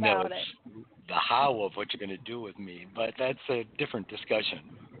special about it? The how of what you're going to do with me, but that's a different discussion.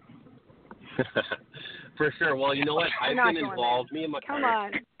 For sure. Well, you know what? I've been involved. Me and my Come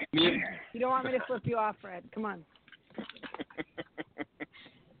on. You don't want me to flip you off, Fred. Come on.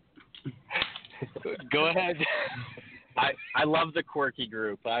 Go ahead. I love the quirky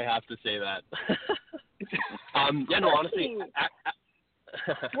group. I have to say that. Honestly.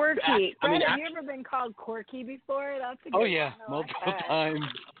 Quirky. Fred, have you ever been called quirky before? That's a good one. Yeah, multiple times.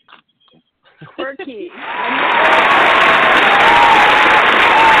 Quirky.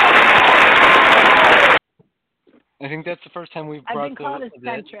 I think that's the first time we've brought. I've been called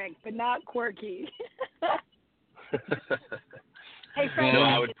eccentric, but not quirky. Hey, Fred,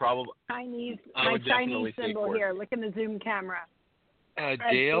 I would probably Chinese symbol here. Look in the Zoom camera.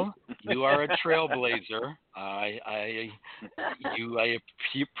 Dale, you are a trailblazer. I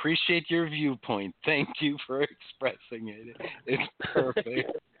appreciate your viewpoint. Thank you for expressing it. It's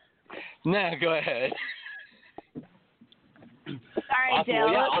perfect. Now, go ahead. All right, awesome.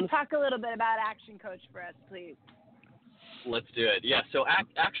 Dale, Well, let's talk a little bit about Action Coach for us, please. Let's do it. Yeah, so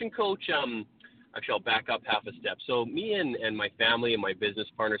Action Coach, actually I'll back up half a step. So me and my family and my business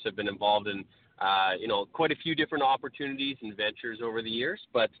partners have been involved in, quite a few different opportunities and ventures over the years,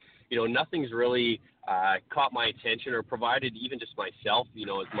 but, nothing's really caught my attention or provided even just myself,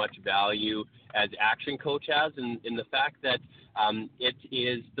 as much value as Action Coach has, in the fact that it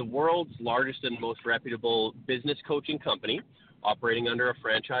is the world's largest and most reputable business coaching company operating under a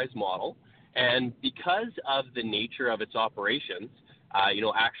franchise model. And because of the nature of its operations,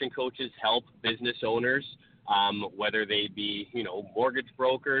 Action Coaches help business owners, whether they be, mortgage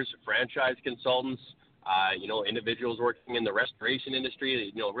brokers, franchise consultants, individuals working in the restoration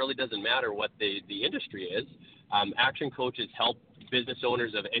industry. It really doesn't matter what the industry is. Action Coaches help business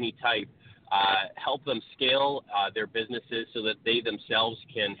owners of any type help them scale their businesses so that they themselves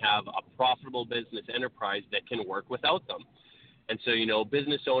can have a profitable business enterprise that can work without them. And so,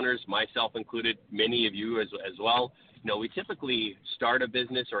 business owners, myself included, many of you as well, we typically start a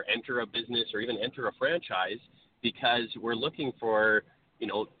business or enter a business or even enter a franchise because we're looking for,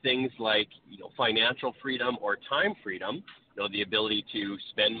 things like, financial freedom or time freedom, the ability to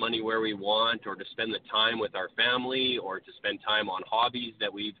spend money where we want or to spend the time with our family or to spend time on hobbies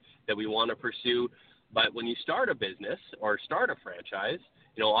that we want to pursue. But when you start a business or start a franchise,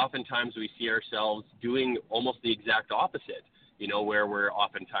 oftentimes we see ourselves doing almost the exact opposite. Where we're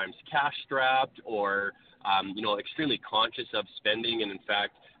oftentimes cash-strapped or, extremely conscious of spending and, in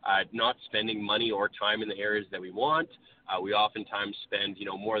fact, not spending money or time in the areas that we want. We oftentimes spend,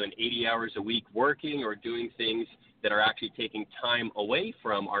 more than 80 hours a week working or doing things that are actually taking time away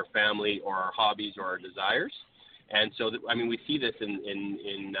from our family or our hobbies or our desires. And so, we see this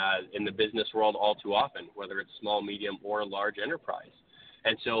in the business world all too often, whether it's small, medium, or large enterprise.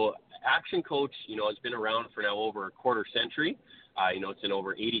 And so Action Coach, has been around for now over a quarter century. It's in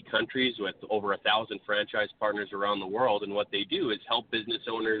over 80 countries with over 1,000 franchise partners around the world. And what they do is help business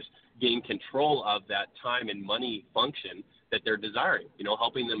owners gain control of that time and money function that they're desiring,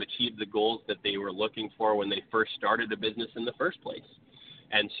 helping them achieve the goals that they were looking for when they first started a business in the first place.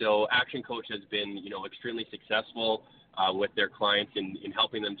 And so Action Coach has been, extremely successful with their clients in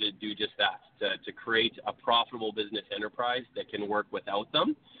helping them to do just that, to create a profitable business enterprise that can work without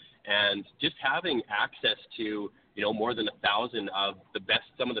them. And just having access to, more than 1,000 of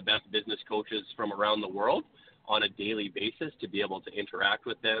some of the best business coaches from around the world on a daily basis, to be able to interact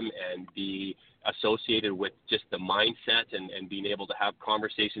with them and be associated with just the mindset and being able to have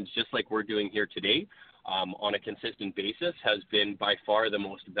conversations just like we're doing here today on a consistent basis has been by far the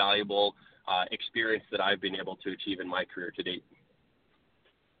most valuable experience that I've been able to achieve in my career to date.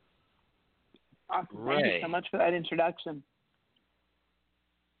 Awesome. Thank you so much for that introduction.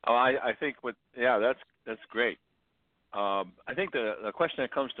 Oh, I think that's great. I think the question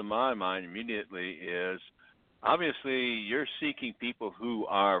that comes to my mind immediately is, obviously you're seeking people who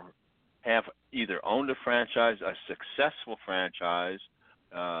have either owned a franchise, a successful franchise,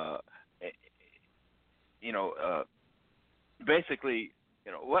 basically,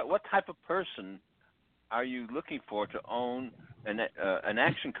 what type of person are you looking for to own an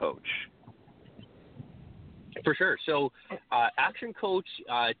Action Coach? For sure. So, Action Coach,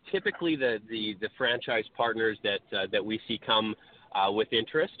 typically the franchise partners that we see come with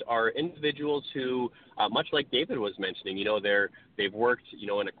interest are individuals who, much like David was mentioning, they've worked,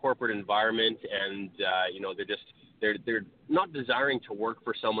 in a corporate environment, and they're not desiring to work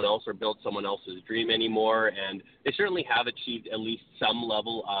for someone else or build someone else's dream anymore, and they certainly have achieved at least some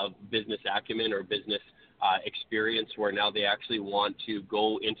level of business acumen or business experience where now they actually want to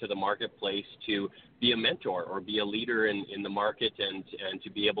go into the marketplace to be a mentor or be a leader in the market and to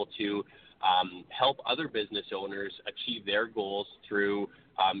be able to help other business owners achieve their goals through,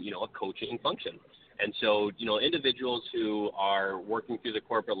 a coaching function. And so, individuals who are working through the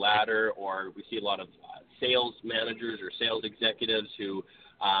corporate ladder, or we see a lot of sales managers or sales executives who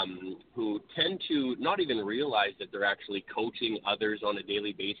tend to not even realize that they're actually coaching others on a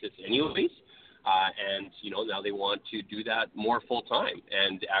daily basis anyways. And now they want to do that more full time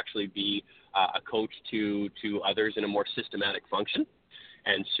and actually be a coach to others in a more systematic function.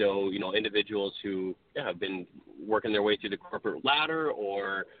 And so, individuals who have been working their way through the corporate ladder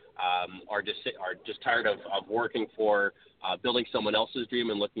or are just tired of working for building someone else's dream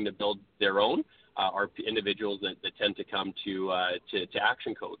and looking to build their own are individuals that tend to come to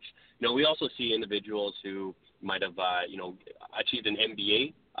Action Coach. We also see individuals who might have achieved an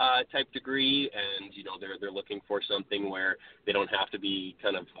MBA type degree, and they're looking for something where they don't have to be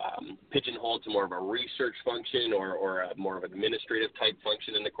kind of pigeonholed to more of a research function or more of an administrative type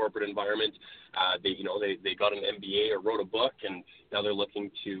function in the corporate environment. They got an MBA or wrote a book, and now they're looking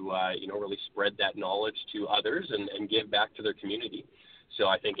to really spread that knowledge to others and give back to their community. So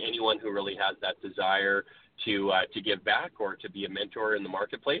I think anyone who really has that desire to give back or to be a mentor in the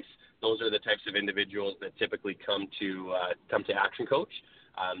marketplace, those are the types of individuals that typically come to Action Coach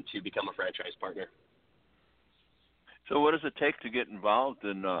to become a franchise partner. So what does it take to get involved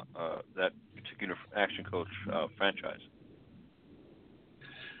in that particular Action Coach franchise?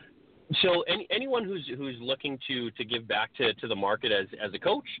 So anyone who's looking to give back to the market as a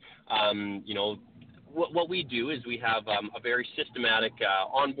coach, what we do is we have a very systematic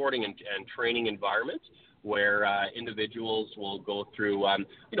onboarding and training environment where individuals will go through a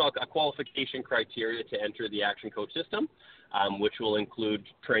qualification criteria to enter the Action Coach system, which will include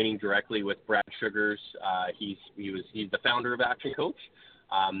training directly with Brad Sugars. He's the founder of Action Coach,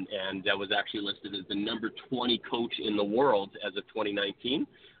 and was actually listed as the number 20 coach in the world as of 2019.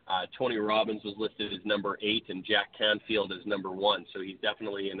 Tony Robbins was listed as number 8, and Jack Canfield as number 1. So he's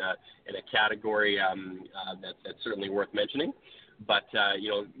definitely in a category that's certainly worth mentioning. But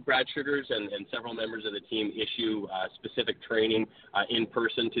Brad Sugars and several members of the team issue specific training in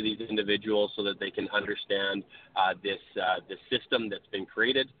person to these individuals so that they can understand this system that's been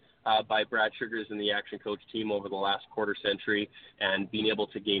created by Brad Sugars and the Action Coach team over the last quarter century, and being able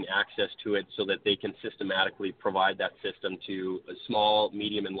to gain access to it so that they can systematically provide that system to small,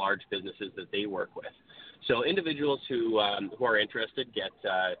 medium, and large businesses that they work with. So individuals who are interested get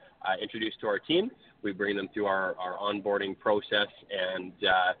introduced to our team. We bring them through our onboarding process, and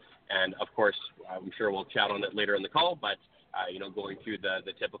of course, I'm sure we'll chat on it later in the call, but going through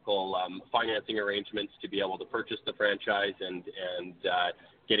the typical financing arrangements to be able to purchase the franchise and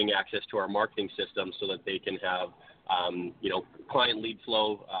getting access to our marketing system so that they can have client lead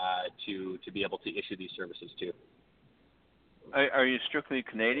flow to be able to issue these services too. Are you strictly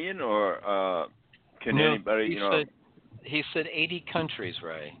Canadian, or can anybody He said 80 countries,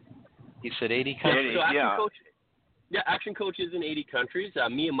 Ray. He said 80 countries. Action Coach is in 80 countries.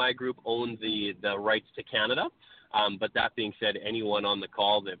 Me and my group own the rights to Canada. But that being said, anyone on the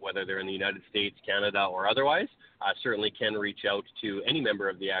call, that whether they're in the United States, Canada, or otherwise, certainly can reach out to any member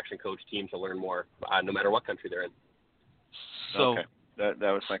of the Action Coach team to learn more, no matter what country they're in. So, okay, that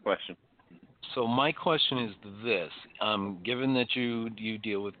was my question. So my question is this: given that you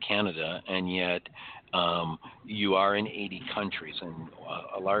deal with Canada, and yet you are in 80 countries, and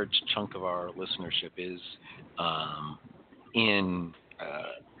a large chunk of our listenership is in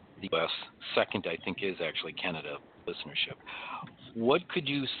the U.S. Second, I think, is actually Canada listenership. What could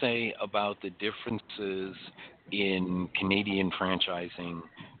you say about the differences in Canadian franchising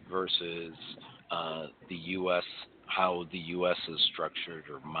versus the U.S., how the U.S. is structured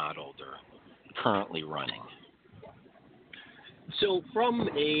or modeled or currently running? So from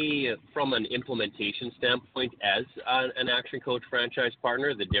an implementation standpoint, as an Action Coach franchise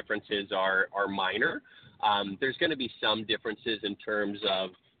partner, the differences are minor. There's going to be some differences in terms of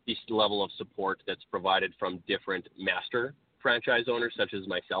the level of support that's provided from different master franchise owners, such as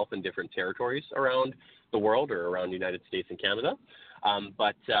myself, in different territories around the world or around the United States and Canada.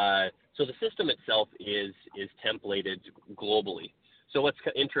 So the system itself is templated globally. So what's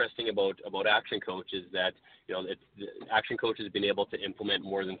interesting about Action Coach is that Action Coach has been able to implement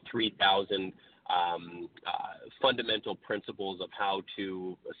more than 3,000 fundamental principles of how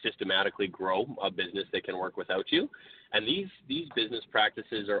to systematically grow a business that can work without you. And these business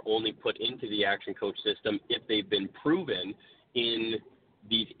practices are only put into the Action Coach system if they've been proven in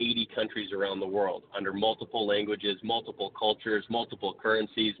these 80 countries around the world under multiple languages, multiple cultures, multiple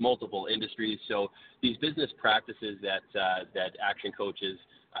currencies, multiple industries. So these business practices that Action Coaches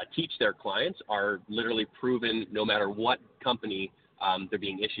teach their clients are literally proven no matter what company they're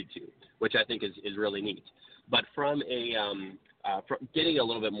being issued to, which I think is really neat. But from getting a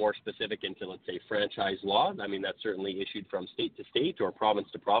little bit more specific into, let's say, franchise law, I mean, that's certainly issued from state to state or province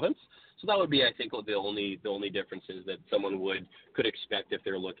to province. So that would be, I think, the only differences that someone could expect if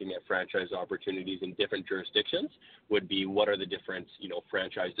they're looking at franchise opportunities in different jurisdictions would be what are the different,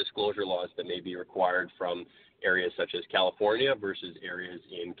 franchise disclosure laws that may be required from areas such as California versus areas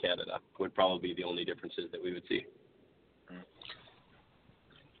in Canada would probably be the only differences that we would see.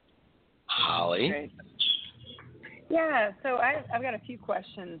 Holly? Great. Yeah, so I've got a few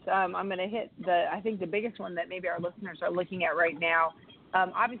questions. I'm going to hit I think the biggest one that maybe our listeners are looking at right now.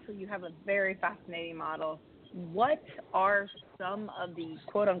 Obviously, you have a very fascinating model. What are some of the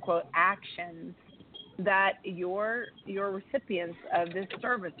quote-unquote actions that your recipients of this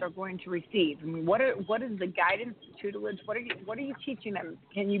service are going to receive? I mean, what is the guidance, tutelage? What are you teaching them?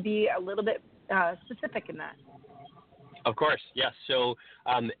 Can you be a little bit specific in that? Of course, yes. So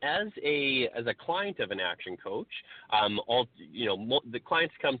as a client of an Action Coach, the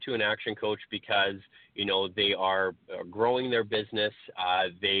clients come to an Action Coach because they are growing their business,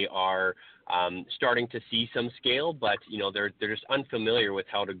 they are starting to see some scale, but they're just unfamiliar with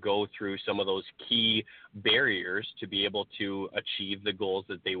how to go through some of those key barriers to be able to achieve the goals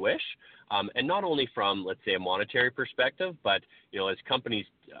that they wish. And not only from, let's say, a monetary perspective, but as companies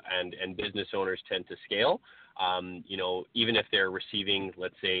and business owners tend to scale. Even if they're receiving,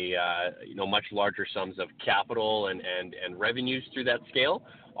 let's say, much larger sums of capital and revenues through that scale,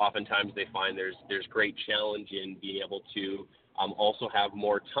 oftentimes they find there's great challenge in being able to also have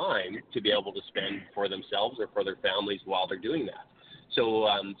more time to be able to spend for themselves or for their families while they're doing that. So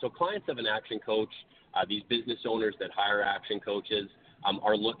clients of an Action Coach, these business owners that hire Action Coaches,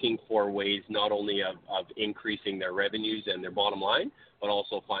 are looking for ways not only of increasing their revenues and their bottom line, but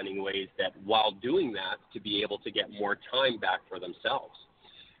also finding ways that while doing that to be able to get more time back for themselves.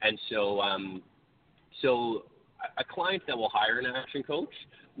 And so a client that will hire an Action Coach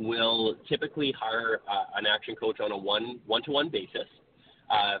will typically hire an Action Coach on a one-to-one basis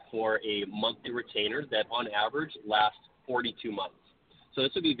for a monthly retainer that on average lasts 42 months. So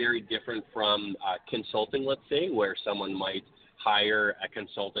this would be very different from consulting, let's say, where someone might hire a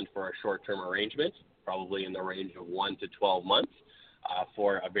consultant for a short-term arrangement, probably in the range of 1 to 12 months,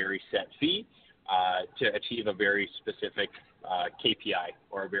 for a very set fee to achieve a very specific KPI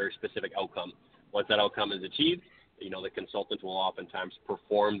or a very specific outcome. Once that outcome is achieved, the consultant will oftentimes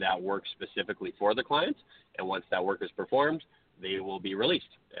perform that work specifically for the client, and once that work is performed, they will be released,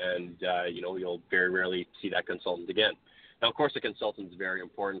 and you'll very rarely see that consultant again. Now, of course, the consultant is very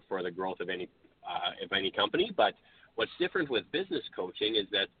important for the growth of any company, but What's different with business coaching is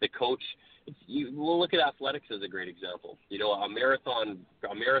that the coach, we'll look at athletics as a great example. You know, a marathon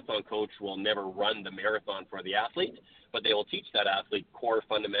coach will never run the marathon for the athlete, but they will teach that athlete core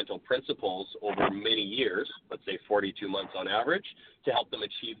fundamental principles over many years, let's say 42 months on average, to help them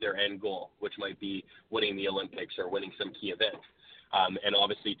achieve their end goal, which might be winning the Olympics or winning some key event. And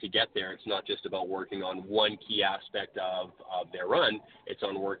obviously to get there, it's not just about working on one key aspect of their run. It's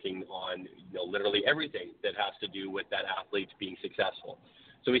on working on, you know, literally everything that has to do with that athlete being successful.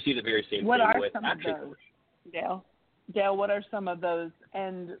 So we see the very same thing with action coach. Dale, what are some of those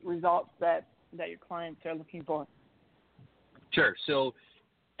end results that your clients are looking for? Sure. So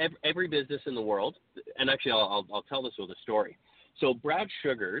every business in the world, and actually I'll tell this with a story. So Brad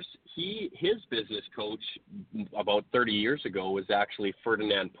Sugars, his business coach about 30 years ago was actually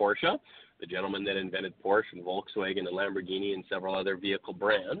Ferdinand Porsche, the gentleman that invented Porsche and Volkswagen and Lamborghini and several other vehicle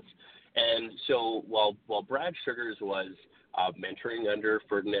brands. And so while Brad Sugars was mentoring under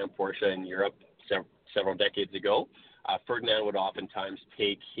Ferdinand Porsche in Europe several decades ago, Ferdinand would oftentimes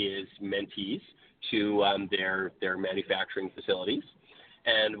take his mentees to their manufacturing facilities.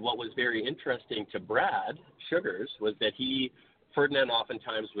 And what was very interesting to Brad Sugars was that Ferdinand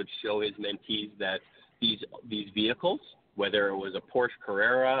oftentimes would show his mentees that these vehicles, whether it was a Porsche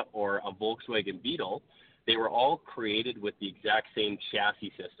Carrera or a Volkswagen Beetle, they were all created with the exact same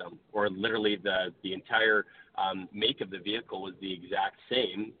chassis system, or literally the entire make of the vehicle was the exact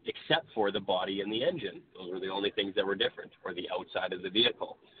same, except for the body and the engine. Those were the only things that were different, or the outside of the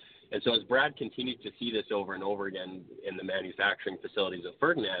vehicle. And so as Brad continued to see this over and over again in the manufacturing facilities of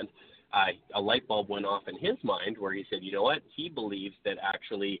Ferdinand, a light bulb went off in his mind where he said, you know what, he believes that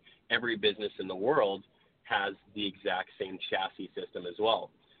actually every business in the world has the exact same chassis system as well.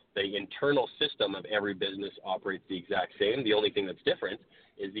 The internal system of every business operates the exact same. The only thing that's different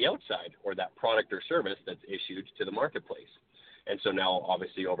is the outside, or that product or service that's issued to the marketplace. And so now,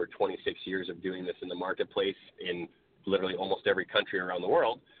 obviously, over 26 years of doing this in the marketplace in literally almost every country around the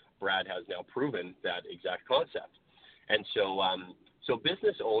world, Brad has now proven that exact concept. And so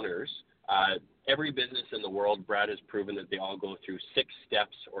business owners, every business in the world, Brad has proven that they all go through 6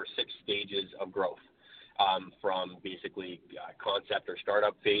 steps or 6 stages of growth, from basically concept or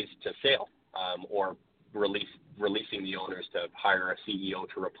startup phase to sale, or releasing the owners to hire a CEO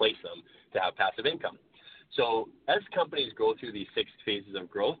to replace them to have passive income. So as companies go through these 6 phases of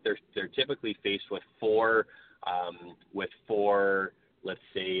growth, they're typically faced with four, let's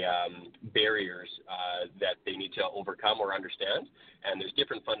say, barriers that they need to overcome or understand. And there's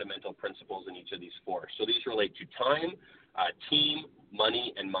different fundamental principles in each of these 4. So these relate to time, team,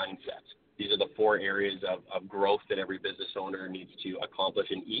 money, and mindset. These are the 4 areas of growth that every business owner needs to accomplish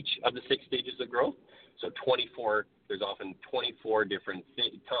in each of the 6 stages of growth. So there's often 24 different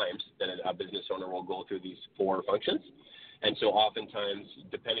times that a business owner will go through these 4 functions. And so oftentimes,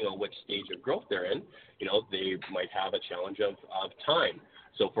 depending on which stage of growth they're in, you know, they might have a challenge of time.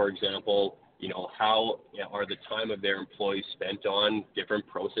 So, for example, you know, how are the time of their employees spent on different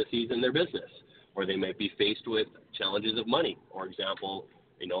processes in their business? Or they might be faced with challenges of money. For example,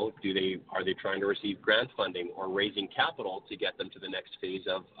 you know, are they trying to receive grant funding or raising capital to get them to the next phase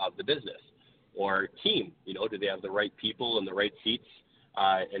of the business? Or team, you know, do they have the right people in the right seats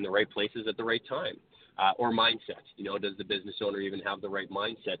in the right places at the right time? Or mindset, you know, does the business owner even have the right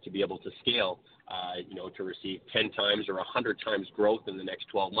mindset to be able to scale, you know, to receive 10 times or 100 times growth in the next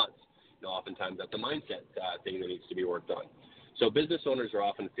 12 months? You know, oftentimes that's a mindset thing that needs to be worked on. So business owners are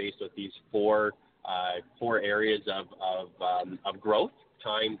often faced with these four areas of growth: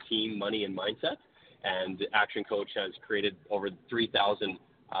 time, team, money, and mindset. And Action Coach has created over 3,000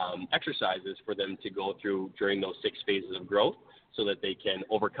 exercises for them to go through during those 6 phases of growth, so that they can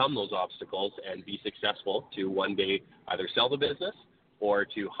overcome those obstacles and be successful to one day either sell the business or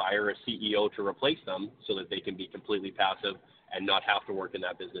to hire a CEO to replace them, so that they can be completely passive and not have to work in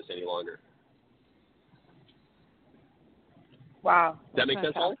that business any longer. Wow. Does that make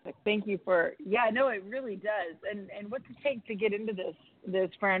sense, Holly? Thank you for, yeah, no, it really does. And what's it take to get into this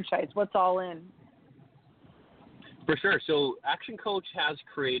franchise? What's all in? For sure. So Action Coach has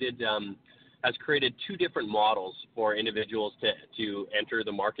created 2 different models for individuals to enter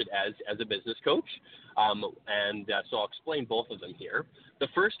the market as a business coach. So I'll explain both of them here. The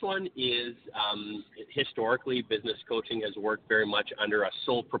first one is, historically, business coaching has worked very much under a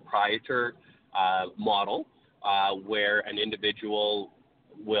sole proprietor model, where an individual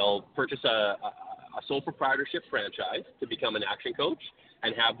will purchase a sole proprietorship franchise to become an action coach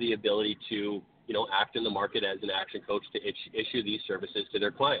and have the ability to, you know, act in the market as an action coach to issue these services to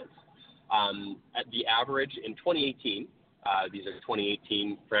their clients. At the average in 2018, These are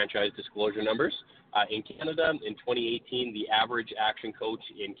 2018 franchise disclosure numbers. In Canada, in 2018, the average action coach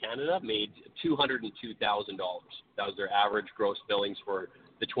in Canada made $202,000. That was their average gross billings for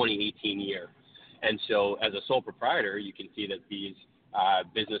the 2018 year. And so as a sole proprietor, you can see that these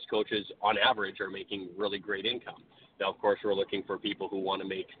business coaches on average are making really great income. Now, of course, we're looking for people who want to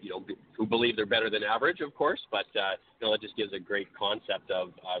make, who believe they're better than average, of course, but, that just gives a great concept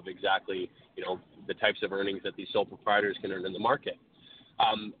of exactly, the types of earnings that these sole proprietors can earn in the market.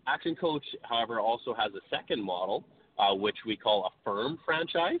 Action Coach, however, also has a second model, which we call a firm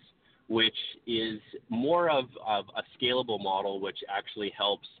franchise, which is more of a scalable model, which actually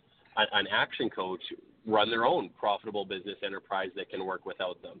helps an action coach run their own profitable business enterprise that can work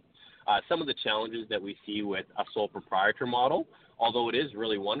without them. Some of the challenges that we see with a sole proprietor model, although it is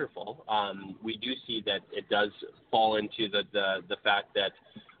really wonderful, we do see that it does fall into the fact that,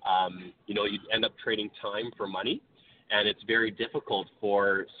 you end up trading time for money, and it's very difficult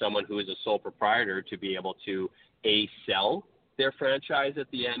for someone who is a sole proprietor to be able to, sell their franchise at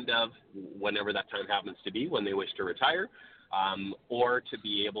the end of whenever that time happens to be, when they wish to retire, or to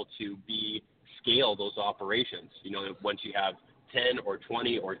be able to scale those operations. Once you have 10 or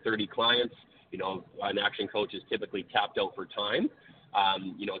 20 or 30 clients, an action coach is typically tapped out for time.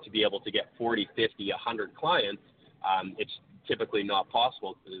 To be able to get 40, 50, 100 clients, it's typically not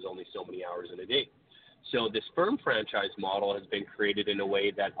possible because there's only so many hours in a day. So this firm franchise model has been created in a way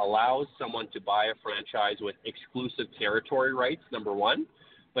that allows someone to buy a franchise with exclusive territory rights, number one,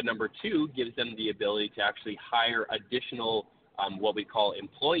 but number two, gives them the ability to actually hire additional what we call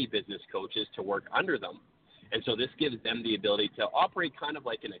employee business coaches to work under them. And so this gives them the ability to operate kind of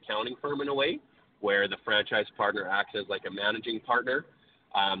like an accounting firm in a way, where the franchise partner acts as like a managing partner.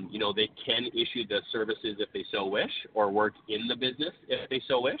 They can issue the services if they so wish, or work in the business if they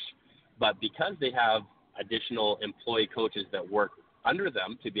so wish. But because they have additional employee coaches that work under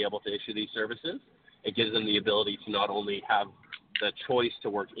them to be able to issue these services, it gives them the ability to not only have the choice to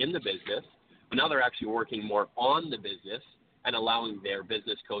work in the business, but now they're actually working more on the business and allowing their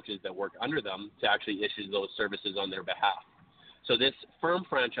business coaches that work under them to actually issue those services on their behalf. So this firm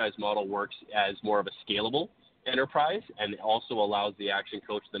franchise model works as more of a scalable enterprise, and also allows the action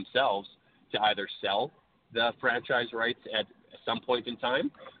coach themselves to either sell the franchise rights at some point in time,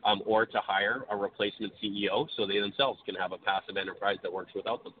 or to hire a replacement CEO so they themselves can have a passive enterprise that works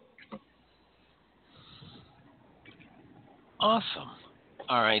without them. Awesome.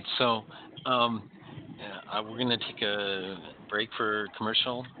 All right, so we're going to take a break for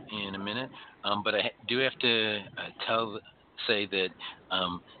commercial in a minute, but I do have to say that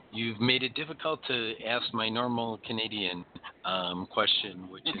you've made it difficult to ask my normal Canadian question,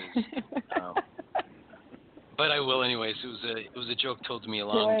 which is, but I will anyways. It was a joke told to me a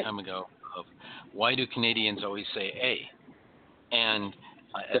long time ago of why do Canadians always say "a" and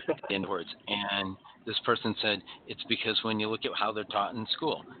at the end words, and this person said it's because when you look at how they're taught in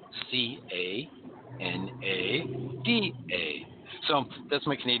school, CANADA. So that's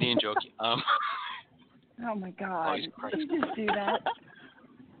my Canadian joke. Oh my God! Did you just do that?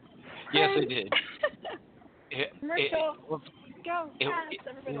 Yes, I did. It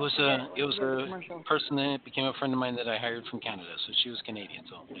was a person that became a friend of mine that I hired from Canada, so she was Canadian.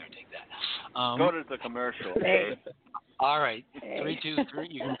 So there, take that. Go to the commercial. All right, 323.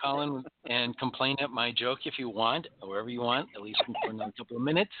 You can call in and complain at my joke if you want, wherever you want, at least for another couple of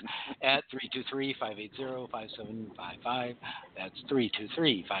minutes, at 323-580-5755. That's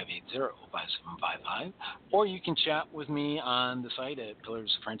 323-580-5755. Or you can chat with me on the site at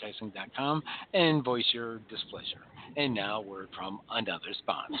pillarsfranchising.com and voice your displeasure. And now word from another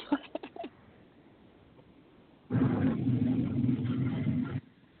sponsor.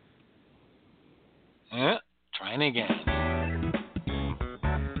 Trying again.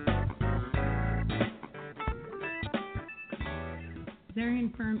 Zarian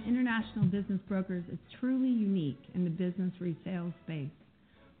Firm International Business Brokers is truly unique in the business resale space.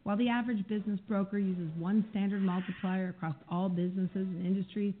 While the average business broker uses one standard multiplier across all businesses and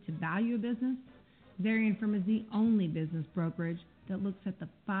industries to value a business, Zarian Firm is the only business brokerage that looks at the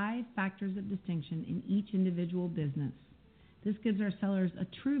 5 factors of distinction in each individual business. This gives our sellers a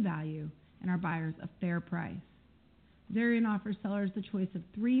true value and our buyers a fair price. Zarian offers sellers the choice of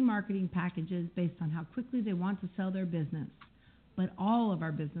 3 marketing packages based on how quickly they want to sell their business. But all of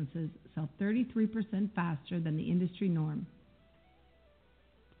our businesses sell 33% faster than the industry norm.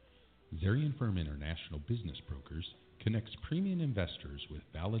 Zarian Firm International Business Brokers connects premium investors with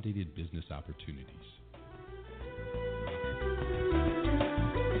validated business opportunities.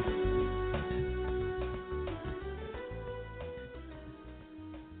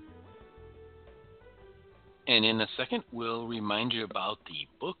 And in a second, we'll remind you about the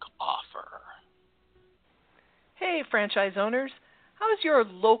book offer. Hey, franchise owners. How's your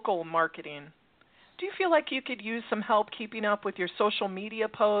local marketing? Do you feel like you could use some help keeping up with your social media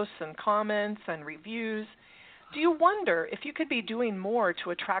posts and comments and reviews? Do you wonder if you could be doing more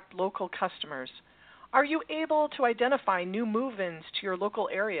to attract local customers? Are you able to identify new move-ins to your local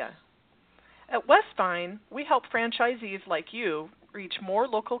area? At Westvine, we help franchisees like you reach more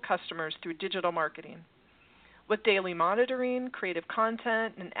local customers through digital marketing. With daily monitoring, creative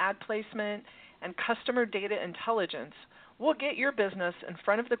content, and ad placement, and customer data intelligence, we'll get your business in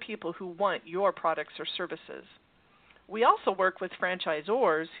front of the people who want your products or services. We also work with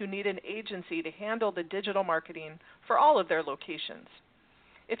franchisors who need an agency to handle the digital marketing for all of their locations.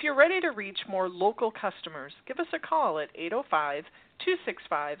 If you're ready to reach more local customers, give us a call at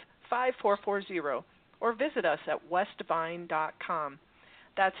 805-265-5440 or visit us at westvine.com.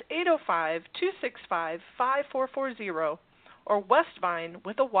 That's 805-265-5440 or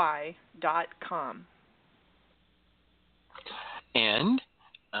westvine.com. And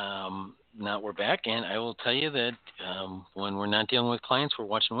now we're back, and I will tell you that when we're not dealing with clients, we're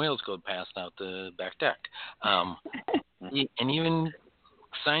watching whales go past out the back deck. And even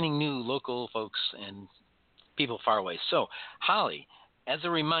signing new local folks and people far away. So, Holly, as a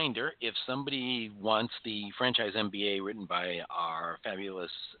reminder, if somebody wants the Franchise MBA written by our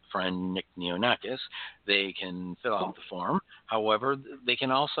fabulous friend Nick Neonakis, they can fill out the form. However, they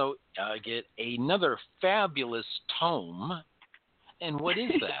can also get another fabulous tome. And what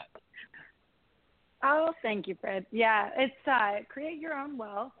is that? Oh, thank you, Fred. Yeah, it's Create Your Own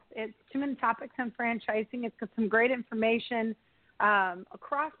Wealth. It's 2 minute topics on franchising. It's got some great information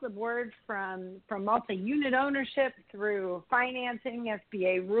across the board from multi-unit ownership through financing,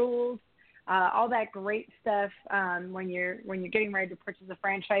 SBA rules, all that great stuff when you're getting ready to purchase a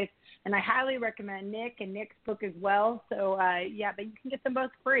franchise. And I highly recommend Nick and Nick's book as well. So, yeah, but you can get them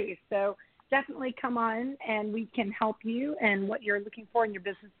both free. So definitely come on and we can help you and what you're looking for in your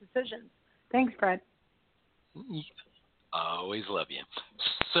business decisions. Thanks, Fred. Always love you.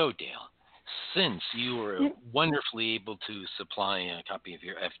 So, Dale, since you were wonderfully able to supply a copy of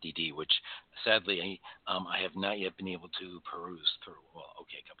your FDD, which sadly I have not yet been able to peruse through, well,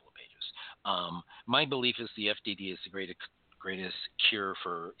 okay, a couple of pages. My belief is the FDD is the greatest cure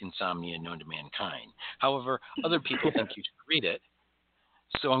for insomnia known to mankind. However, other people think you should read it.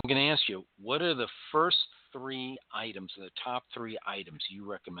 So I'm going to ask you, what are the first 3 items, the top 3 items you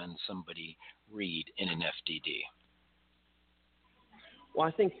recommend somebody read in an FDD? Well,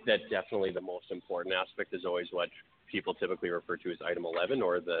 I think that definitely the most important aspect is always what people typically refer to as item 11,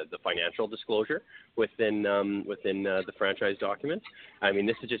 or the financial disclosure within the franchise document. I mean,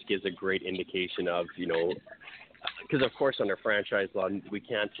 this just gives a great indication of, because of course under franchise law we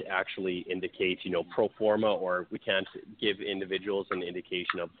can't actually indicate, pro forma, or we can't give individuals an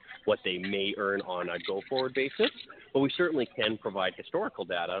indication of what they may earn on a go-forward basis, but we certainly can provide historical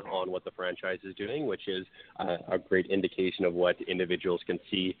data on what the franchise is doing, which is a great indication of what individuals can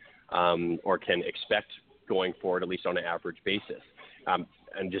see or can expect going forward, at least on an average basis.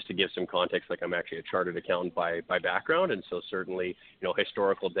 And just to give some context, like I'm actually a chartered accountant by background, and so certainly,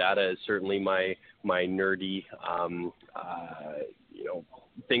 historical data is certainly my nerdy,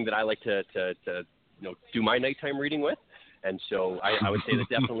 thing that I like to do my nighttime reading with. And so I would say that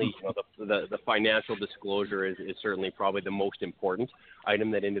definitely, the financial disclosure is certainly probably the most important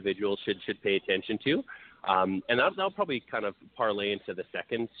item that individuals should pay attention to. And that'll probably kind of parlay into the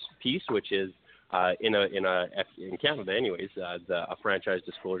second piece, which is, in Canada, anyways, a franchise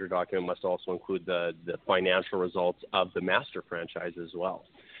disclosure document must also include the financial results of the master franchise as well.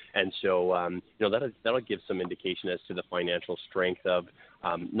 And so, that'll give some indication as to the financial strength of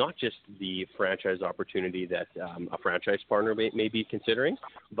not just the franchise opportunity that a franchise partner may be considering,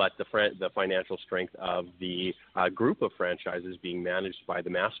 but the financial strength of the group of franchises being managed by the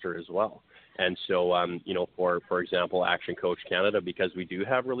master as well. And so, for example, Action Coach Canada, because we do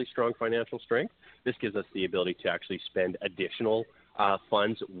have really strong financial strength, this gives us the ability to actually spend additional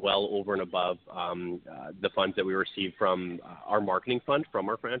funds well over and above the funds that we receive from our marketing fund from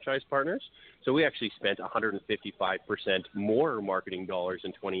our franchise partners. So we actually spent 155% more marketing dollars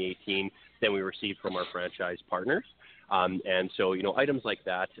in 2018 than we received from our franchise partners. And so, items like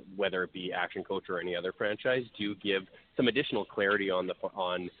that, whether it be Action Coach or any other franchise, do give some additional clarity on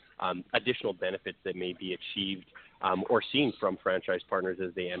additional benefits that may be achieved or seen from franchise partners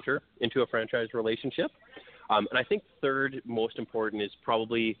as they enter into a franchise relationship. And I think third most important is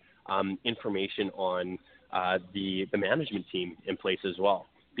probably information on the management team in place as well.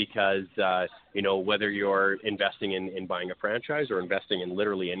 because, whether you're investing in buying a franchise or investing in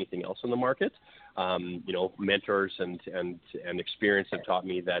literally anything else in the market, mentors and experience have taught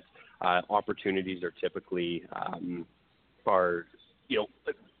me that opportunities are typically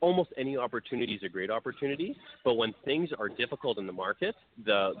almost any opportunity is a great opportunity, but when things are difficult in the market,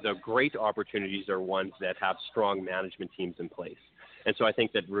 the great opportunities are ones that have strong management teams in place. And so I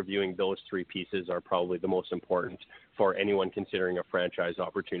think that reviewing those three pieces are probably the most important for anyone considering a franchise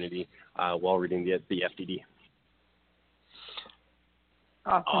opportunity while reading the FDD.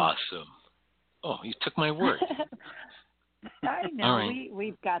 Awesome. Oh, you took my word. I know. All right.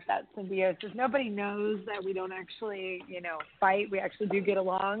 We've got that symbiosis. Nobody knows that we don't actually, fight. We actually do get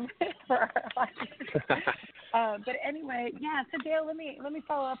along for our lives. But anyway, yeah. So Dale, let me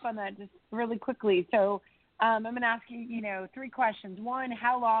follow up on that just really quickly. So I'm going to ask you, 3 questions. 1,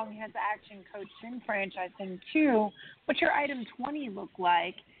 how long has Action Coach been franchised? And 2, what's your item 20 look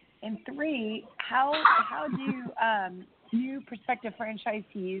like? And 3, how do new prospective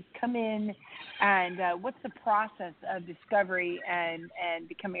franchisees come in, and what's the process of discovery and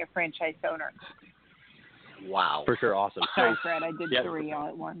becoming a franchise owner? Wow. For sure. Awesome. Sorry, Fred, I did 3 all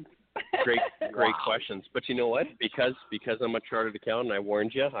at once. Great questions. But you know what? Because I'm a chartered accountant, I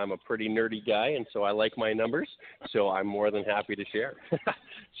warned you, I'm a pretty nerdy guy, and so I like my numbers. So I'm more than happy to share.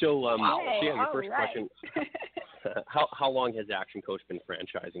 Your first question. How long has Action Coach been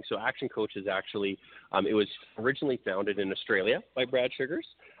franchising? So Action Coach is actually, it was originally founded in Australia by Brad Sugars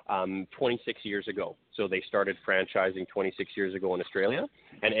 26 years ago. So they started franchising 26 years ago in Australia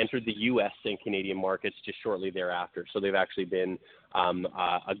and entered the U.S. and Canadian markets just shortly thereafter. So they've actually been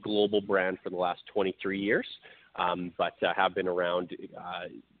a global brand for the last 23 years, but have been around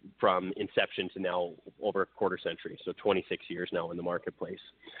from inception to now over a quarter century, so 26 years now in the marketplace.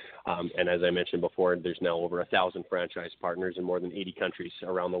 And as I mentioned before, there's now over 1,000 franchise partners in more than 80 countries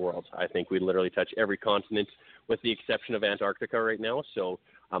around the world. I think we literally touch every continent with the exception of Antarctica right now, so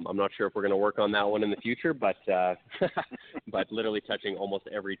I'm not sure if we're going to work on that one in the future, but but literally touching almost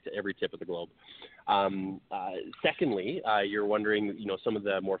every tip of the globe. Secondly, you're wondering, some of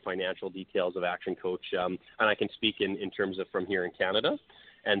the more financial details of Action Coach, and I can speak in terms of from here in Canada.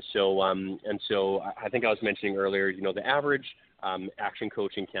 And so I think I was mentioning earlier, the average Action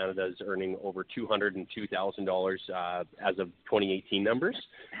Coach in Canada is earning over $202,000 as of 2018 numbers.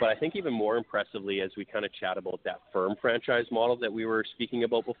 But I think even more impressively, as we kind of chat about that firm franchise model that we were speaking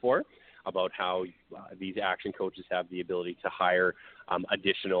about before, about how these Action Coaches have the ability to hire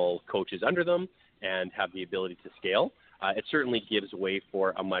additional coaches under them and have the ability to scale. It certainly gives way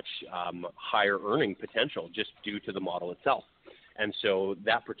for a much higher earning potential just due to the model itself. And so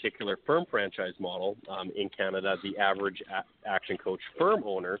that particular firm franchise model in Canada, the average Action Coach firm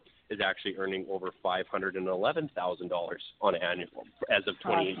owner is actually earning over $511,000 on annual as of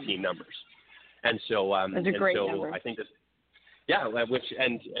 2018 numbers. And so, that's a great number. I think that,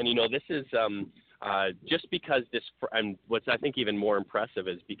 this is just because this, and what's I think even more impressive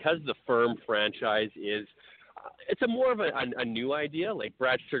is because the firm franchise is. It's more of a new idea. Like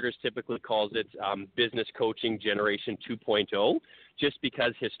Brad Sugars typically calls it business coaching generation 2.0, just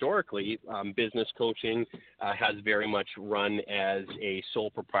because historically business coaching has very much run as a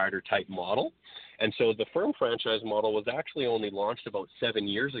sole proprietor type model. And so the firm franchise model was actually only launched about 7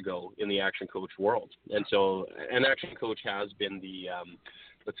 years ago in the Action Coach world. And so an Action Coach has been the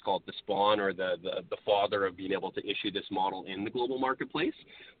let's call it the spawn or the father of being able to issue this model in the global marketplace.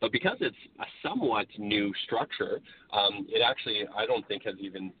 But because it's a somewhat new structure, it actually, I don't think, has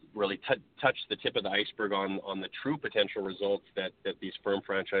even really touched the tip of the iceberg on the true potential results that these firm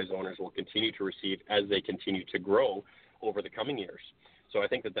franchise owners will continue to receive as they continue to grow over the coming years. So I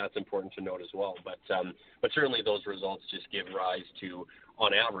think that's important to note as well. But certainly those results just give rise to,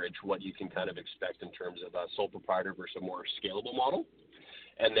 on average, what you can kind of expect in terms of a sole proprietor versus a more scalable model.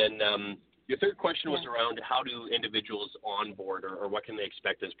 And then your third question was around how do individuals onboard or what can they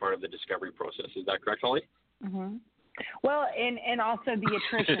expect as part of the discovery process. Is that correct, Holly? Mm-hmm. Well, and also the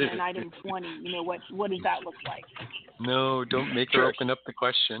attrition in item 20, what does that look like? No, don't make her open up the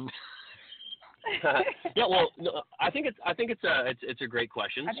question. Yeah, well, no, I think it's a great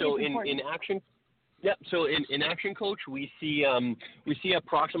question. So in Action. Yep. So in Action Coach, we see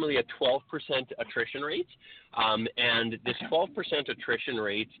approximately a 12% attrition rate, and this 12% attrition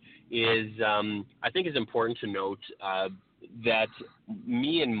rate is, I think, is important to note that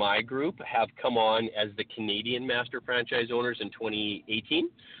me and my group have come on as the Canadian master franchise owners in 2018.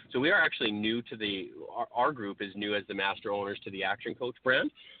 So we are actually new to our group is new as the master owners to the Action Coach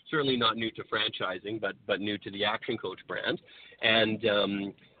brand. Certainly not new to franchising, but new to the Action Coach brand, and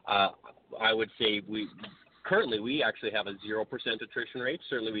I would say currently we actually have a 0% attrition rate.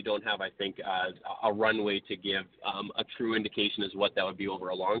 Certainly we don't have, I think, a runway to give a true indication as what that would be over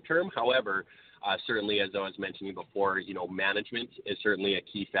a long term. However, certainly, as I was mentioning before, management is certainly a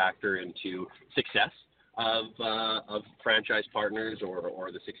key factor into success of franchise partners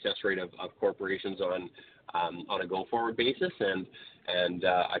or the success rate of corporations on a go-forward basis. And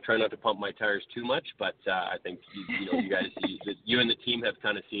I try not to pump my tires too much, but I think you guys, you and the team have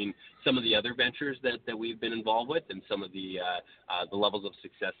kind of seen some of the other ventures that we've been involved with, and some of the levels of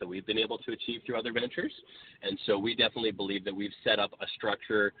success that we've been able to achieve through other ventures. And so we definitely believe that we've set up a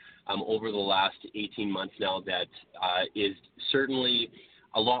structure over the last 18 months now that is certainly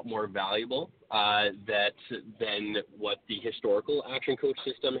a lot more valuable than what the historical Action Coach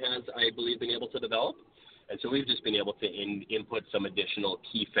system has, I believe, been able to develop. And so we've just been able to input some additional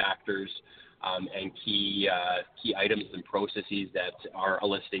key factors and key items and processes that are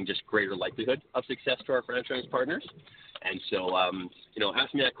eliciting just greater likelihood of success to our franchise partners. And so,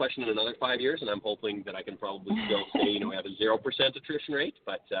 ask me that question in another 5 years, and I'm hoping that I can probably still say, we have a 0% attrition rate,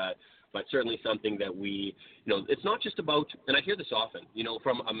 but certainly something that we, it's not just about, and I hear this often,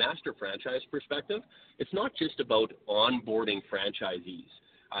 from a master franchise perspective, it's not just about onboarding franchisees.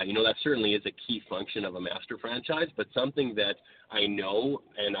 That certainly is a key function of a master franchise, but something that I know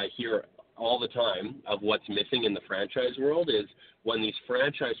and I hear all the time of what's missing in the franchise world is when these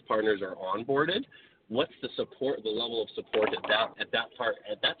franchise partners are onboarded, what's the support, the level of support at that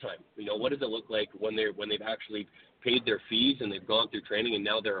time? What does it look like when they've actually paid their fees and they've gone through training and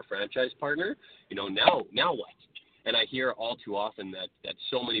now they're a franchise partner? Now what? And I hear all too often that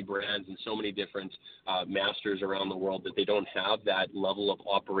so many brands and so many different masters around the world that they don't have that level of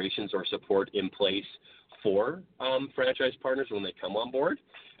operations or support in place for franchise partners when they come on board.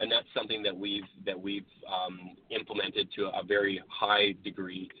 And that's something that we've implemented to a very high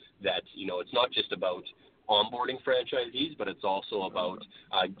degree, that it's not just about onboarding franchisees, but it's also about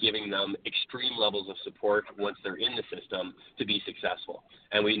giving them extreme levels of support once they're in the system to be successful.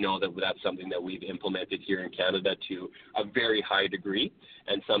 And we know that that's something that we've implemented here in Canada to a very high degree,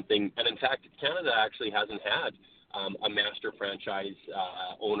 and in fact, Canada actually hasn't had a master franchise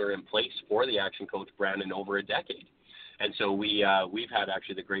owner in place for the Action Coach brand in over a decade. And so we've had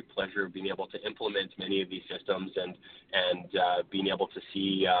actually the great pleasure of being able to implement many of these systems and being able to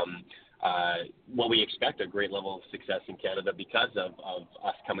see what we expect, a great level of success in Canada because of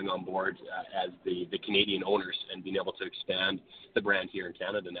us coming on board as the Canadian owners and being able to expand the brand here in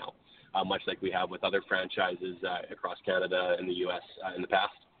Canada now, much like we have with other franchises across Canada and the U.S. In the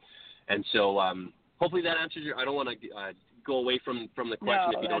past. And so hopefully that answers I don't want to go away from the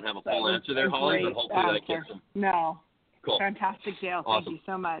question if you don't have a full answer there, Holly, but hopefully that gets some. No. Cool. Fantastic, Dale. Awesome. Thank you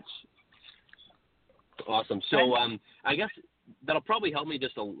so much. Awesome. So I guess that'll probably help me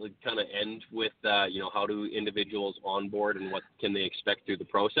just to kind of end with, how do individuals onboard and what can they expect through the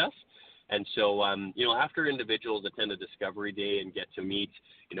process. And so, after individuals attend a discovery day and get to meet,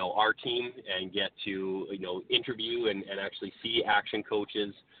 our team and get to, interview and actually see Action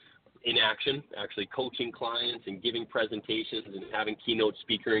Coaches in action, actually coaching clients and giving presentations and having keynote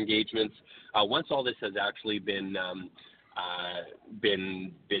speaker engagements, once all this has actually been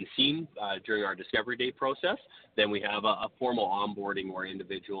seen during our discovery day process, then we have a formal onboarding where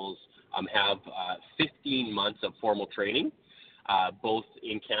individuals have 15 months of formal training, both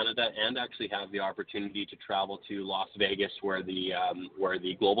in Canada, and actually have the opportunity to travel to Las Vegas, where the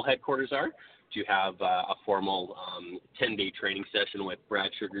global headquarters are, to have a formal 10-day training session with Brad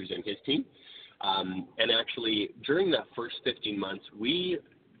Sugars and his team. And actually, during that first 15 months,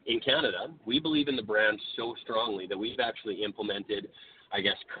 in Canada, we believe in the brand so strongly that we've actually implemented,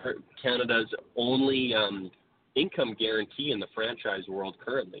 Canada's only income guarantee in the franchise world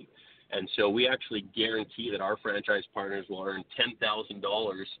currently. And so we actually guarantee that our franchise partners will earn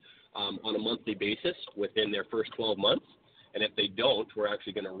 $10,000 on a monthly basis within their first 12 months. And if they don't, we're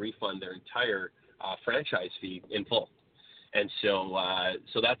actually going to refund their entire franchise fee in full. And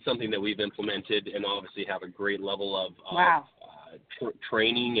so that's something that we've implemented, and obviously have a great level of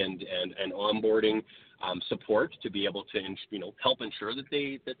training and onboarding support to be able to help ensure that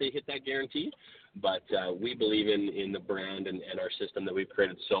they hit that guarantee. But we believe in the brand and our system that we've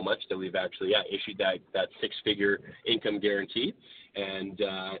created so much that we've actually issued that six-figure income guarantee. And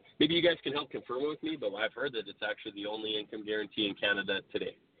maybe you guys can help confirm with me, but I've heard that it's actually the only income guarantee in Canada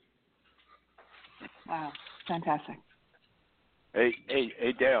today. Wow, fantastic. Hey,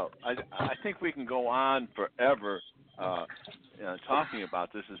 Dale, I think we can go on forever talking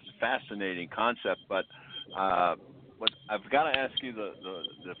about this. It's a fascinating concept, but I've got to ask you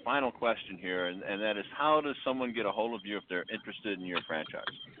the final question here, and that is, how does someone get a hold of you if they're interested in your franchise?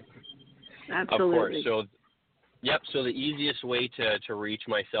 Absolutely. Of course. So Yep. So the easiest way to reach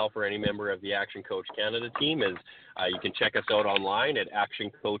myself or any member of the Action Coach Canada team is you can check us out online at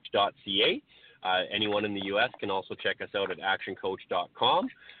actioncoach.ca. Anyone in the U.S. can also check us out at actioncoach.com,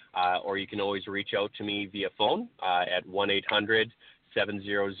 or you can always reach out to me via phone at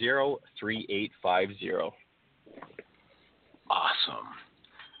 1-800-700-3850. Awesome.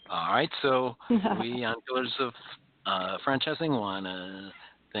 All right, so we on Pillars of Franchising want to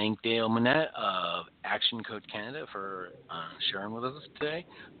thank Dale Monette of Action Coach Canada for sharing with us today.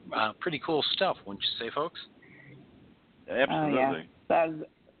 Pretty cool stuff, wouldn't you say, folks? Absolutely.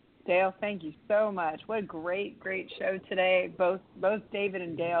 Dale, thank you so much. What a great show today. Both David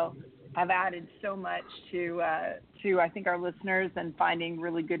and Dale have added so much to I think our listeners and finding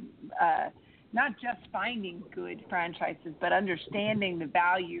really good, not just finding good franchises, but understanding the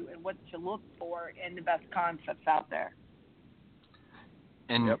value and what to look for in the best concepts out there.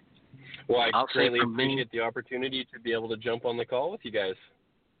 And well, I greatly appreciate the opportunity to be able to jump on the call with you guys.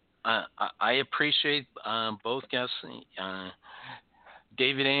 I appreciate both guests,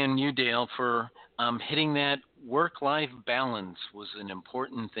 David and you, Dale, for hitting that work-life balance was an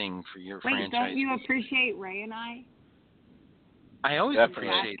important thing for your franchise. Wait, don't you appreciate Ray and I? I always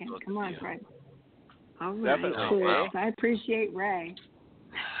appreciate both Come of on, you. Ray. All right, Definitely. cool. Wow. I appreciate Ray.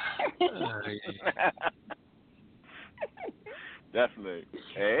 Definitely.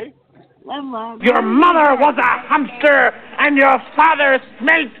 Hey? Love. Your mother was a hamster, and your father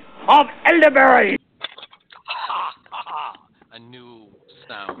smelt of elderberry. A new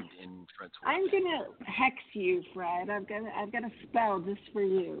sound in Fred's world. I'm gonna hex you, Fred. I've got a spell just for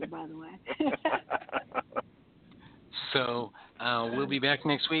you, by the way. So we'll be back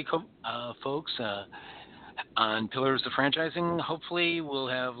next week, folks, on Pillars of Franchising. Hopefully, we'll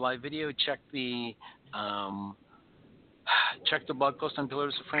have live video. Check the blog post on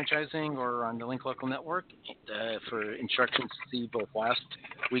Pillars of Franchising or on the Link Local Network for instructions to see both last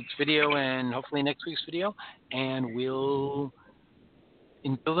week's video and hopefully next week's video. And we'll,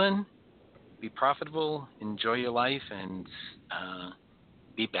 until then, be profitable, enjoy your life, and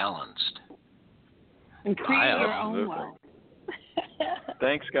be balanced. And create your own wealth.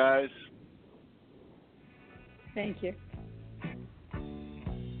 Thanks, guys. Thank you.